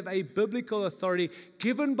elders have a biblical authority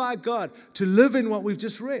given by God to live in what we've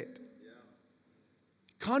just read.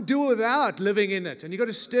 Can't do it without living in it, and you've got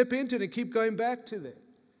to step into it and keep going back to that.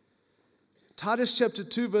 Titus chapter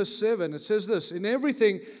 2 verse 7, it says this, in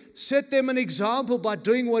everything set them an example by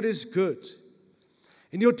doing what is good.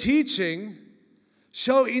 In your teaching,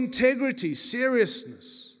 show integrity,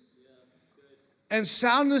 seriousness, and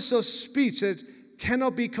soundness of speech that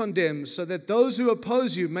cannot be condemned, so that those who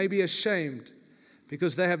oppose you may be ashamed,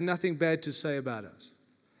 because they have nothing bad to say about us.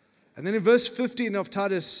 And then in verse 15 of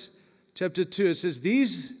Titus chapter 2, it says,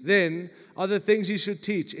 these then are the things you should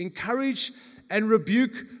teach. Encourage and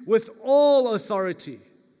rebuke with all authority.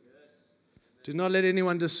 Do not let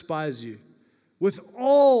anyone despise you. With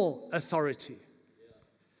all authority.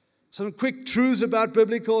 Some quick truths about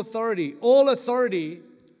biblical authority. All authority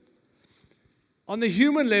on the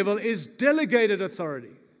human level is delegated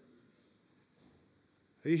authority.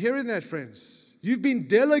 Are you hearing that, friends? You've been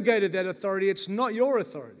delegated that authority. It's not your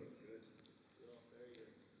authority.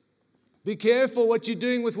 Be careful what you're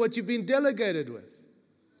doing with what you've been delegated with.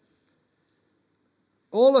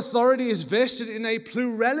 All authority is vested in a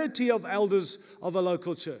plurality of elders of a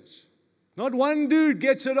local church. Not one dude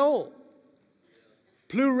gets it all.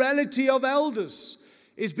 Plurality of elders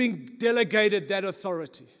is being delegated that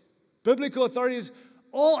authority. Biblical authority is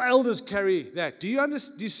all elders carry that. Do you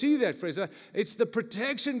see that, friends? It's the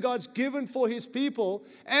protection God's given for His people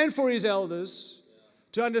and for His elders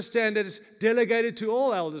to understand that it's delegated to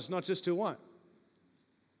all elders, not just to one.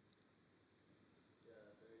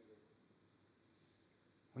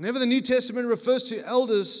 Whenever the New Testament refers to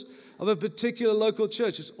elders of a particular local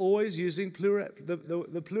church, it's always using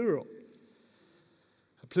the plural.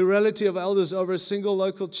 A plurality of elders over a single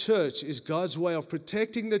local church is God's way of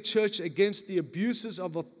protecting the church against the abuses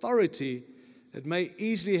of authority that may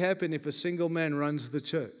easily happen if a single man runs the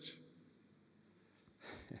church.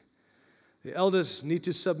 The elders need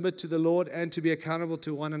to submit to the Lord and to be accountable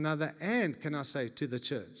to one another and, can I say, to the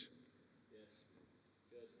church.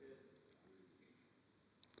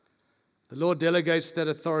 The Lord delegates that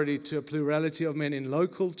authority to a plurality of men in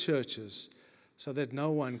local churches so that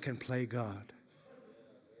no one can play God.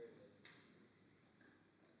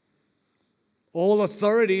 All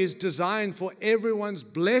authority is designed for everyone's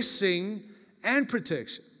blessing and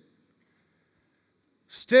protection.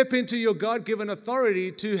 Step into your God-given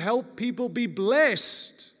authority to help people be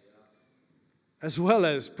blessed as well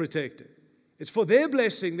as protected. It's for their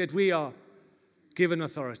blessing that we are given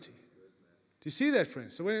authority. Do you see that,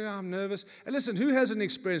 friends? So when I'm nervous, and listen, who hasn't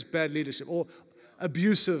experienced bad leadership or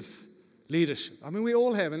abusive leadership? I mean, we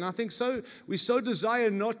all have, and I think so. We so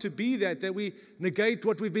desire not to be that we negate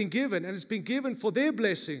what we've been given, and it's been given for their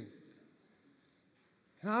blessing.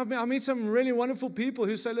 And I meet some really wonderful people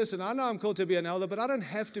who say, listen, I know I'm called to be an elder, but I don't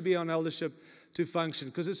have to be on eldership to function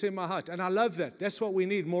because it's in my heart. And I love that. That's what we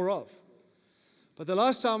need more of. But the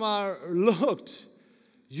last time I looked,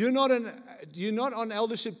 you're not on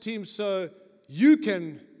eldership team so you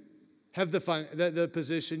can have the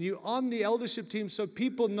position. You're on the eldership team so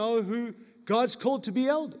people know who God's called to be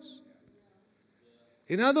elders.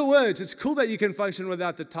 In other words, it's cool that you can function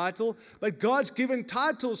without the title, but God's given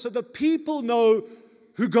titles so the people know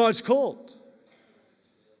who God's called.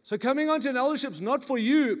 So coming on to an eldership is not for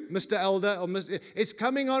you, Mr. Elder, it's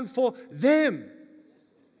coming on for them.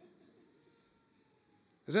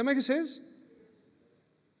 Does that make sense?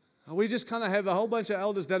 We just kind of have a whole bunch of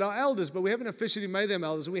elders that are elders, but we haven't officially made them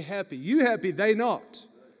elders. We're happy. You happy, they not.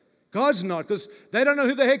 God's not, because they don't know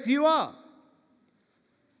who the heck you are.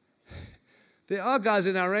 There are guys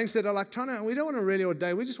in our ranks that are like, we don't want to really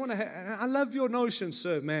ordain. We just want to, I love your notion,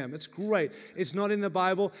 sir, ma'am. It's great. It's not in the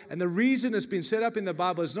Bible. And the reason it's been set up in the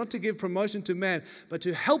Bible is not to give promotion to man, but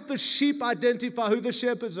to help the sheep identify who the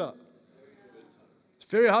shepherds are. It's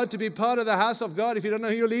very hard to be part of the house of God if you don't know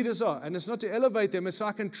who your leaders are. And it's not to elevate them. It's so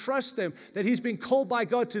I can trust them that He's been called by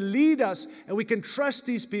God to lead us. And we can trust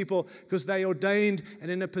these people because they are ordained and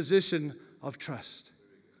in a position of trust.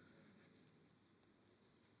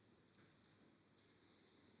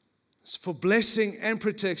 It's for blessing and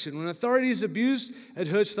protection. When authority is abused, it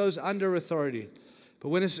hurts those under authority. But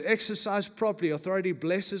when it's exercised properly, authority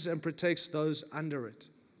blesses and protects those under it.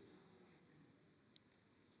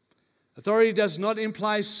 Authority does not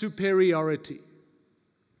imply superiority.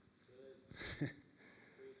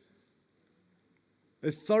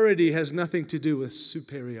 Authority has nothing to do with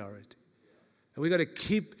superiority. And we've got to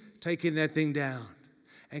keep taking that thing down.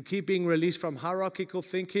 And keep being released from hierarchical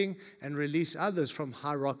thinking and release others from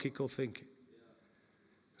hierarchical thinking.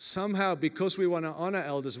 Somehow, because we want to honor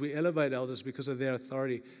elders, we elevate elders because of their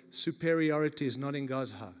authority. Superiority is not in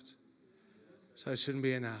God's heart. So it shouldn't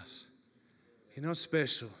be in us. You're not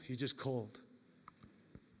special. You're just called.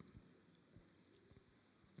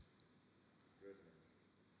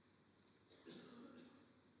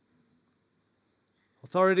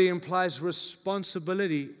 Authority implies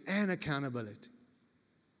responsibility and accountability.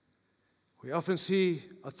 We often see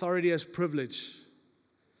authority as privilege,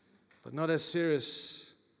 but not as serious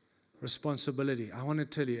responsibility. I want to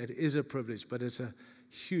tell you, it is a privilege, but it's a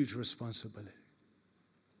huge responsibility.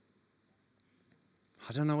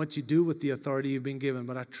 I don't know what you do with the authority you've been given,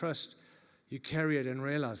 but I trust you carry it and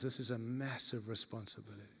realize this is a massive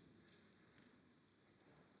responsibility.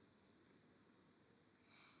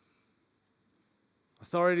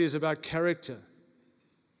 Authority is about character,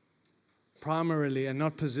 primarily, and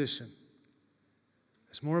not position.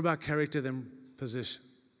 It's more about character than position.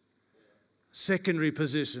 Secondary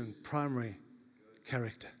position, primary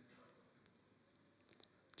character.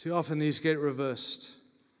 Too often these get reversed.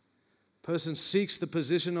 Person seeks the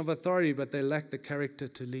position of authority, but they lack the character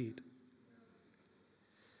to lead.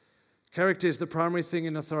 Character is the primary thing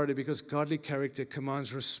in authority because godly character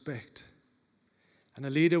commands respect. And a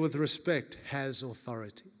leader with respect has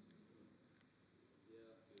authority.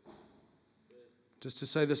 Just to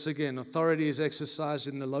say this again, authority is exercised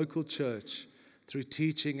in the local church through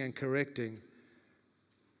teaching and correcting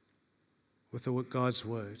with God's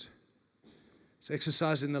word. It's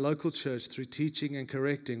exercised in the local church through teaching and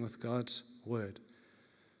correcting with God's word.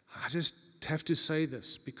 I just have to say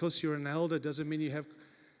this. Because you're an elder doesn't mean you have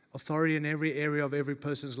authority in every area of every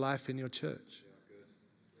person's life in your church.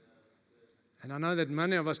 And I know that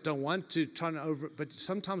many of us don't want to but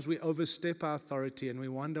sometimes we overstep our authority and we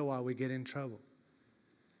wonder why we get in trouble.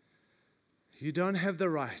 You don't have the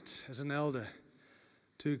right as an elder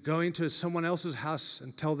to go into someone else's house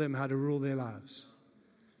and tell them how to rule their lives.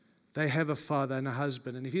 They have a father and a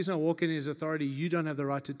husband, and if he's not walking in his authority, you don't have the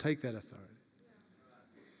right to take that authority.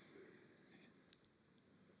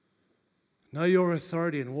 Know your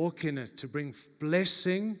authority and walk in it to bring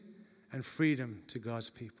blessing and freedom to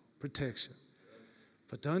God's people, protection.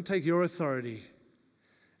 But don't take your authority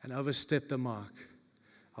and overstep the mark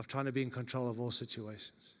of trying to be in control of all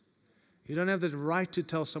situations. You don't have the right to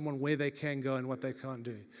tell someone where they can go and what they can't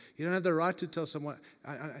do. You don't have the right to tell someone.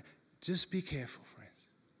 Just be careful, friends.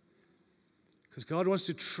 Because God wants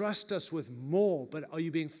to trust us with more, but are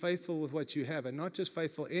you being faithful with what you have? And not just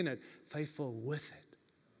faithful in it, faithful with it.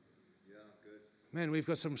 Yeah, good. Man, we've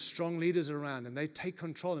got some strong leaders around, and they take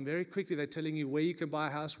control, and very quickly they're telling you where you can buy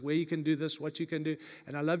a house, where you can do this, what you can do.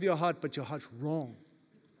 And I love your heart, but your heart's wrong.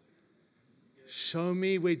 Show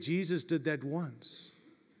me where Jesus did that once.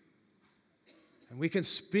 And we can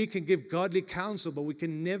speak and give godly counsel, but we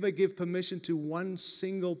can never give permission to one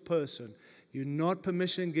single person. You're not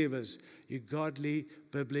permission givers. You're godly,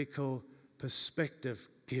 biblical perspective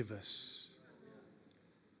givers.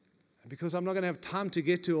 And because I'm not going to have time to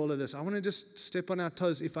get to all of this, I want to just step on our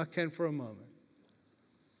toes, if I can, for a moment.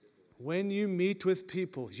 When you meet with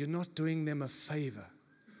people, you're not doing them a favor.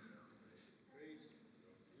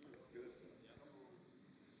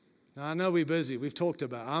 Now, I know we're busy. We've talked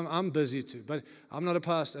about it. I'm busy too, but I'm not a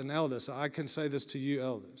pastor, an elder, so I can say this to you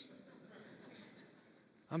elders.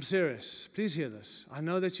 I'm serious. Please hear this. I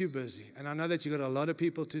know that you're busy, and I know that you've got a lot of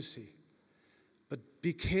people to see. But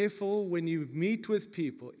be careful when you meet with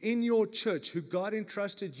people in your church who God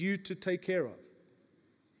entrusted you to take care of.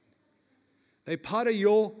 They're part of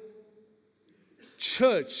your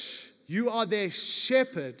church. You are their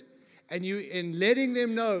shepherd, and you, in letting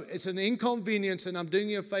them know it's an inconvenience and I'm doing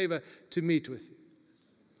you a favor to meet with you.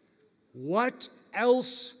 What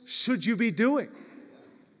else should you be doing?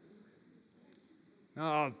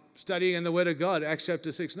 Oh, studying in the Word of God, Acts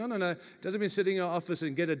chapter 6. No. It doesn't mean sitting in your office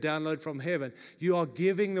and get a download from heaven. You are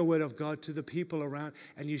giving the Word of God to the people around,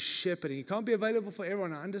 and you're shepherding. You can't be available for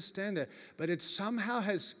everyone. I understand that. But it somehow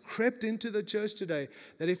has crept into the church today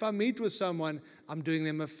that if I meet with someone, I'm doing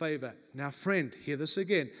them a favor. Now, friend, hear this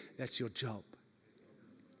again. That's your job.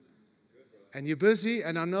 And you're busy,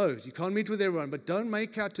 and I know you can't meet with everyone, but don't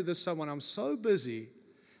make out to this someone, I'm so busy,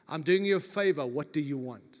 I'm doing you a favor. What do you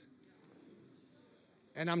want?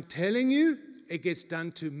 And I'm telling you, it gets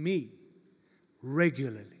done to me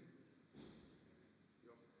regularly.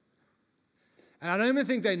 And I don't even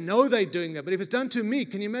think they know they're doing that. But if it's done to me,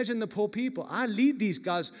 can you imagine the poor people? I lead these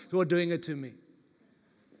guys who are doing it to me.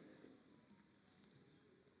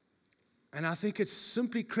 And I think it's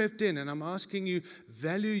simply crept in. And I'm asking you,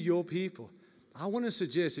 value your people. I want to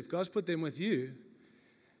suggest if God's put them with you,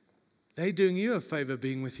 they're doing you a favor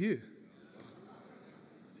being with you.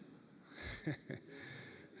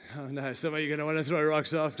 Oh no, some of you are going to want to throw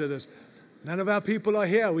rocks after this. None of our people are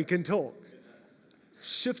here. We can talk.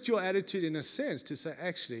 Shift your attitude in a sense to say,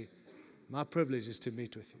 actually, my privilege is to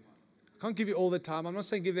meet with you. I can't give you all the time. I'm not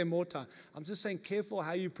saying give them more time. I'm just saying careful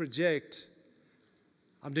how you project.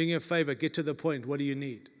 I'm doing you a favor. Get to the point. What do you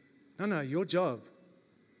need? No, your job.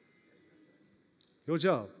 Your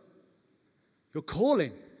job. Your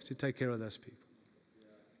calling is to take care of those people.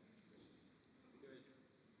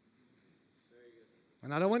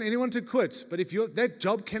 And I don't want anyone to quit, but if that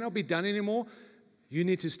job cannot be done anymore, you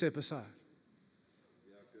need to step aside.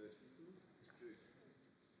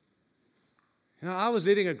 I was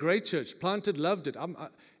leading a great church, planted, loved it.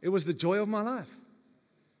 It was the joy of my life.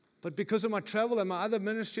 But because of my travel and my other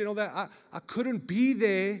ministry and all that, I couldn't be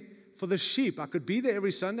there for the sheep. I could be there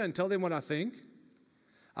every Sunday and tell them what I think.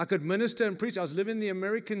 I could minister and preach. I was living the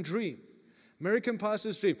American dream, American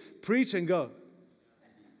pastor's dream. Preach and go.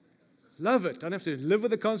 Love it. Don't have to live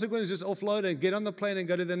with the consequences, just offload and get on the plane and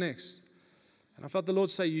go to the next. And I felt the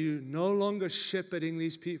Lord say, you're no longer shepherding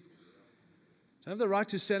these people. You don't have the right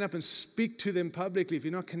to stand up and speak to them publicly if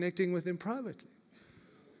you're not connecting with them privately.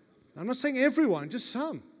 I'm not saying everyone, just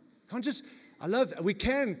some. We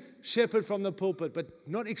can shepherd from the pulpit, but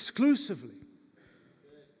not exclusively.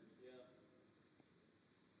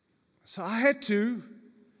 So I had to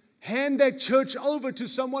hand that church over to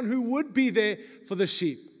someone who would be there for the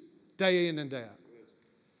sheep, day in and day out.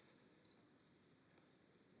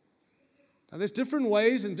 Now, there's different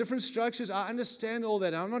ways and different structures. I understand all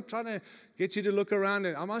that. I'm not trying to get you to look around.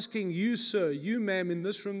 I'm asking you, sir, you, ma'am, in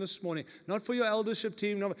this room this morning, not for your eldership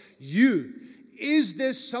team, no, you. Is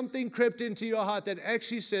there something crept into your heart that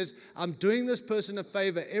actually says, I'm doing this person a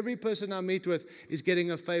favor? Every person I meet with is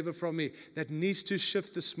getting a favor from me. That needs to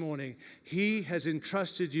shift this morning. He has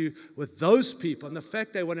entrusted you with those people. And the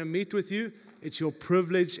fact they want to meet with you, it's your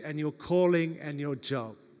privilege and your calling and your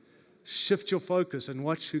job. Shift your focus and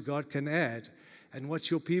watch who God can add and watch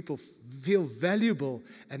your people feel valuable,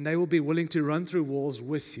 and they will be willing to run through walls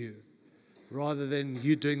with you rather than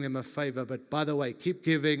you doing them a favor. But by the way, keep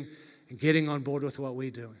giving and getting on board with what we're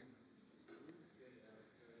doing.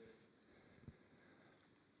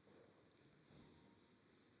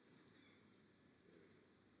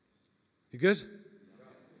 You good?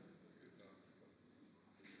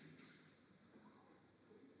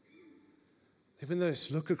 Even though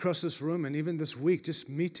look across this room and even this week, just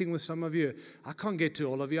meeting with some of you, I can't get to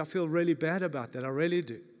all of you. I feel really bad about that. I really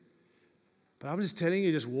do. But I'm just telling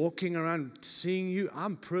you, just walking around, seeing you,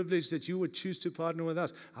 I'm privileged that you would choose to partner with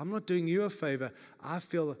us. I'm not doing you a favor. I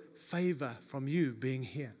feel a favor from you being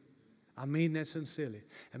here. I mean that sincerely.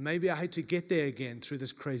 And maybe I hate to get there again through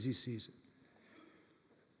this crazy season.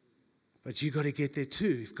 But you got to get there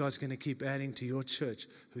too if God's going to keep adding to your church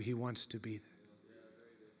who He wants to be there.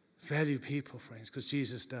 Value people, friends, because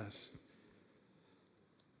Jesus does.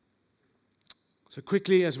 So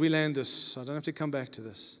quickly as we land this, I don't have to come back to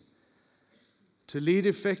this. To lead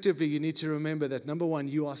effectively, you need to remember that, number one,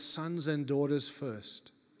 you are sons and daughters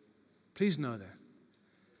first. Please know that.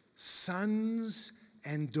 Sons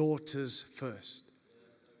and daughters first.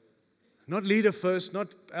 Not leader first, not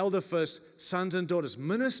elder first, sons and daughters.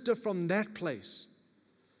 Minister from that place.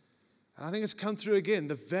 And I think it's come through again,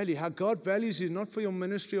 the value, how God values you, not for your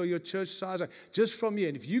ministry or your church size, just from you.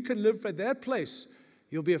 And if you can live at that place,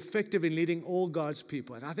 you'll be effective in leading all God's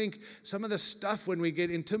people. And I think some of the stuff when we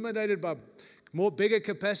get intimidated by more bigger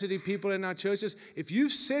capacity people in our churches, if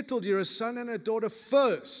you've settled you're a son and a daughter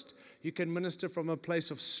first, you can minister from a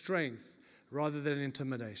place of strength rather than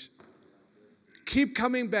intimidation. Keep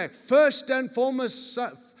coming back. First and foremost,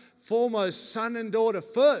 son and daughter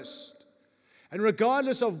first. And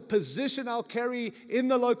regardless of position I'll carry in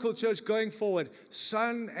the local church going forward,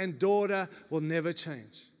 son and daughter will never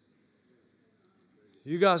change.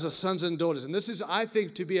 You guys are sons and daughters. And this is, I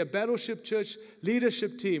think, to be a Battleship Church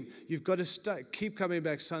leadership team, you've got to keep coming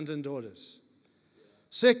back sons and daughters.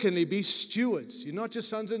 Secondly, be stewards. You're not just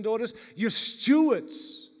sons and daughters, you're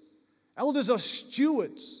stewards. Elders are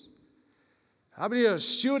stewards. How many of you? A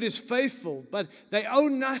steward is faithful, but they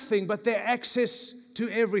own nothing but their access to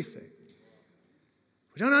everything.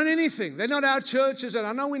 We don't own anything. They're not our churches, and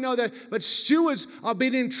I know we know that, but stewards are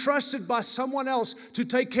being entrusted by someone else to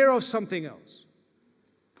take care of something else.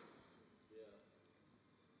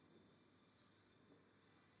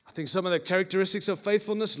 I think some of the characteristics of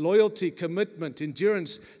faithfulness, loyalty, commitment,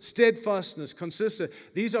 endurance, steadfastness,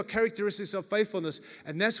 consistency, these are characteristics of faithfulness,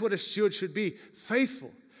 and that's what a steward should be,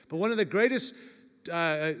 faithful. But one of the greatest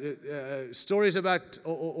stories about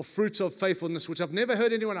or fruits of faithfulness, which I've never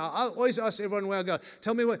heard anyone. I always ask everyone where I go,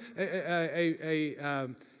 tell me what a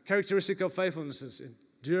characteristic of faithfulness is.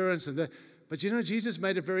 Endurance. But Jesus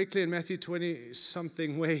made it very clear in Matthew 20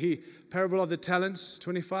 something where parable of the talents,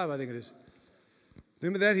 25 I think it is.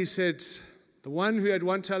 Remember that? He said, the one who had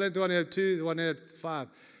 1 talent, the one who had 2, the one who had 5.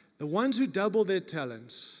 The ones who doubled their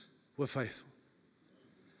talents were faithful.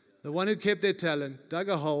 The one who kept their talent, dug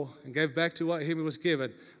a hole, and gave back to what him was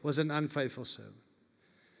given was an unfaithful servant.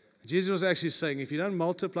 Jesus was actually saying, if you don't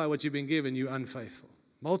multiply what you've been given, you're unfaithful.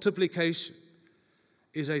 Multiplication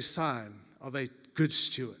is a sign of a good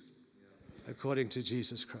steward, according to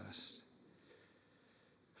Jesus Christ.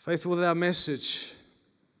 Faithful with our message.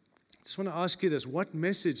 I just want to ask you this. What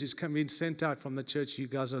message is being sent out from the church you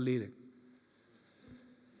guys are leading?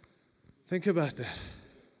 Think about that.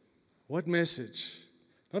 What message?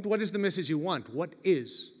 Not what is the message you want. What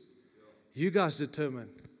is? You guys determine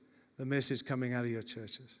the message coming out of your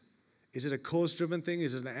churches. Is it a cause-driven thing?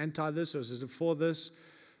 Is it an anti-this or is it for this?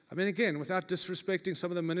 I mean, again, without disrespecting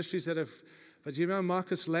some of the ministries that have, but you know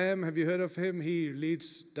Marcus Lamb, have you heard of him? He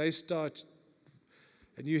leads Daystar,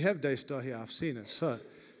 and you have Daystar here, I've seen it. So,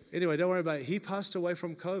 anyway, don't worry about it. He passed away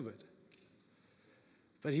from COVID.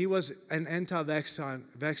 But he was an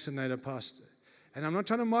anti-vaccinator pastor. And I'm not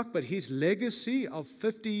trying to mock, but his legacy of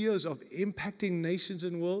 50 years of impacting nations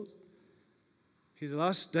and worlds, his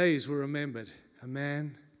last days were remembered. A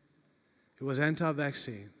man who was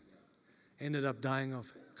anti-vaccine ended up dying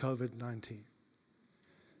of COVID-19.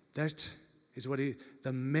 That is what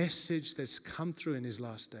the message that's come through in his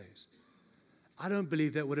last days. I don't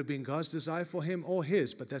believe that would have been God's desire for him or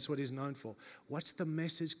his, but that's what he's known for. What's the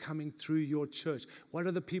message coming through your church? What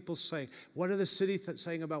are the people saying? What are the city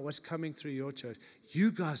saying about what's coming through your church?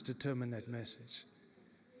 You guys determine that message.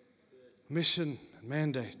 Mission,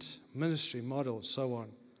 mandate, ministry, model, so on.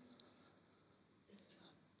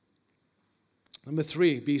 Number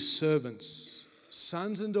 3, be servants.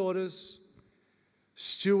 Sons and daughters,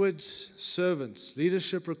 stewards, servants.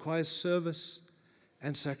 Leadership requires service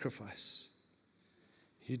and sacrifice.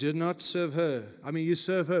 You did not serve her. I mean, you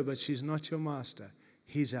serve her, but she's not your master.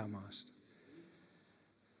 He's our master.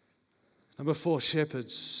 Number 4,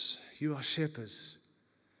 shepherds. You are shepherds.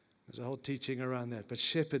 There's a whole teaching around that. But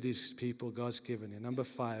shepherd these people God's given you. Number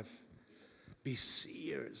 5, be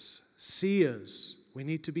seers. Seers. We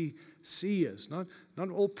need to be seers. Not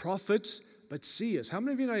all prophets, but seers. How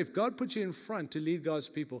many of you know if God put you in front to lead God's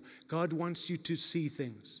people, God wants you to see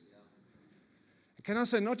things? Can I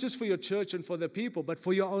say, not just for your church and for the people, but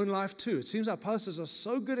for your own life too? It seems our pastors are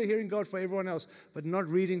so good at hearing God for everyone else, but not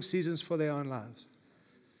reading seasons for their own lives.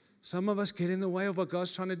 Some of us get in the way of what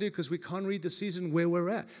God's trying to do because we can't read the season where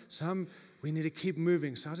we're at. We need to keep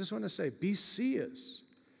moving. So I just want to say, be seers.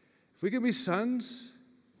 If we can be sons,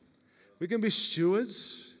 we can be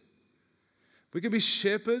stewards, we can be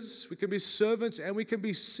shepherds, we can be servants, and we can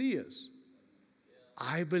be seers.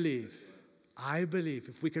 I believe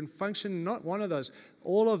if we can function, not one of those,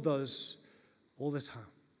 all of those, all the time,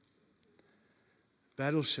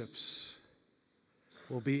 battleships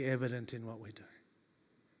will be evident in what we do.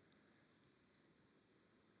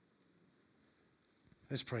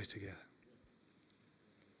 Let's pray together.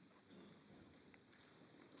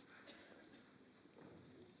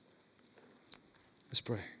 Let's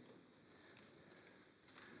pray.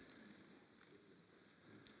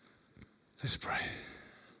 Let's pray.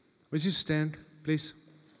 Would you stand, please?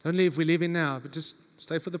 Don't leave. We're leaving now, but just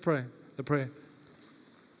stay for the prayer.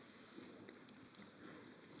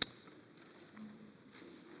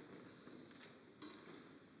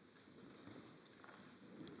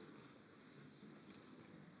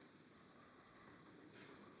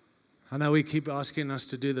 I know we keep asking us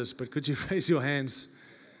to do this, but could you raise your hands?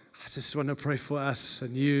 I just want to pray for us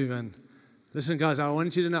and you. And listen, guys, I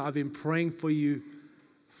want you to know I've been praying for you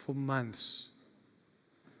for months.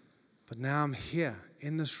 But now I'm here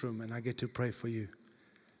in this room and I get to pray for you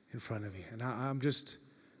in front of you. And I'm just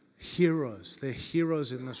heroes. They're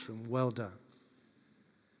heroes in this room. Well done.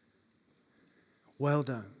 Well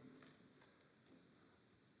done.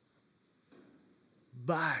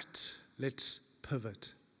 But let's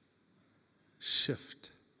pivot.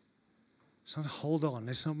 Shift. Let's not hold on.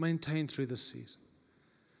 Let's not maintain through this season.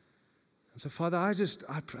 And so, Father, I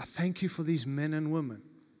thank you for these men and women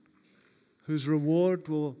whose reward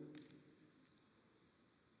will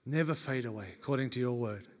never fade away, according to your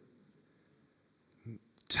word.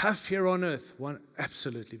 Tough here on earth,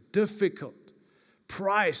 absolutely. Difficult.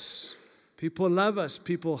 Price. People love us,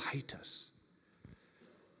 people hate us.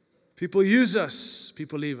 People use us,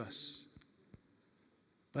 people leave us.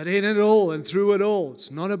 But in it all and through it all,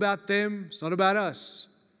 it's not about them, it's not about us.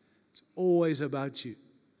 It's always about you.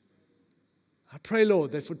 I pray,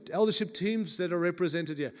 Lord, that for eldership teams that are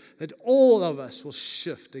represented here, that all of us will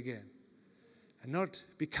shift again. and not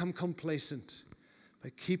become complacent,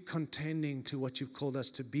 but keep contending to what you've called us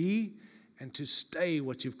to be and to stay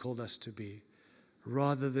what you've called us to be,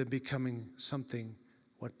 rather than becoming something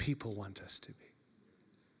what people want us to be.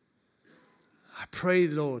 I pray,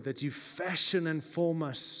 Lord, that you fashion and form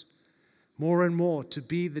us more and more to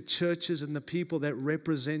be the churches and the people that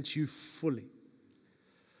represent you fully,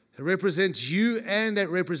 that represent you and that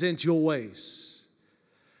represent your ways,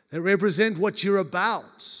 that represent what you're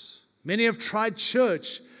about. Many have tried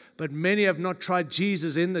church, but many have not tried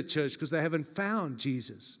Jesus in the church because they haven't found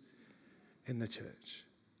Jesus in the church.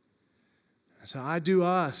 And so I do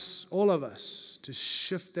ask all of us to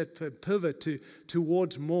shift that pivot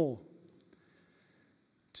towards more,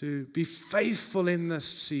 to be faithful in this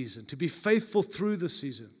season, to be faithful through the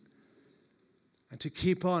season, and to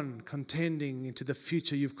keep on contending into the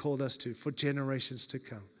future you've called us to for generations to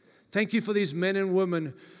come. Thank you for these men and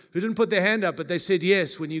women who didn't put their hand up, but they said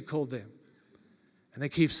yes when you called them. And they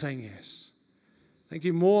keep saying yes. Thank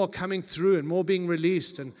you, more coming through and more being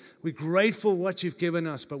released. And we're grateful for what you've given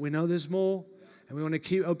us, but we know there's more. And we want to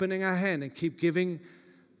keep opening our hand and keep giving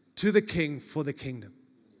to the King for the kingdom.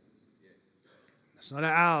 It's not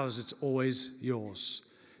ours, it's always yours.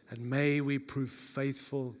 And may we prove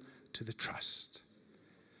faithful to the trust.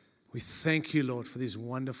 We thank you, Lord, for these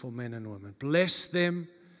wonderful men and women. Bless them,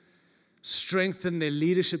 strengthen their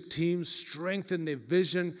leadership teams, strengthen their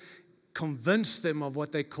vision, convince them of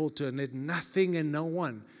what they're called to, and let nothing and no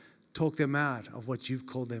one talk them out of what you've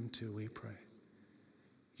called them to, we pray.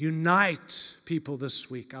 Unite people this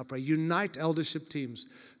week, I pray. Unite eldership teams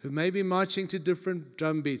who may be marching to different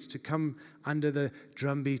drum beats to come under the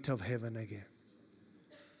drumbeat of heaven again.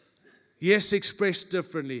 Yes, expressed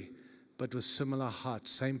differently, but with similar hearts,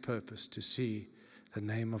 same purpose, to see the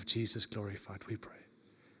name of Jesus glorified, we pray.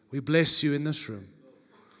 We bless you in this room.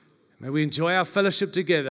 May we enjoy our fellowship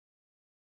together.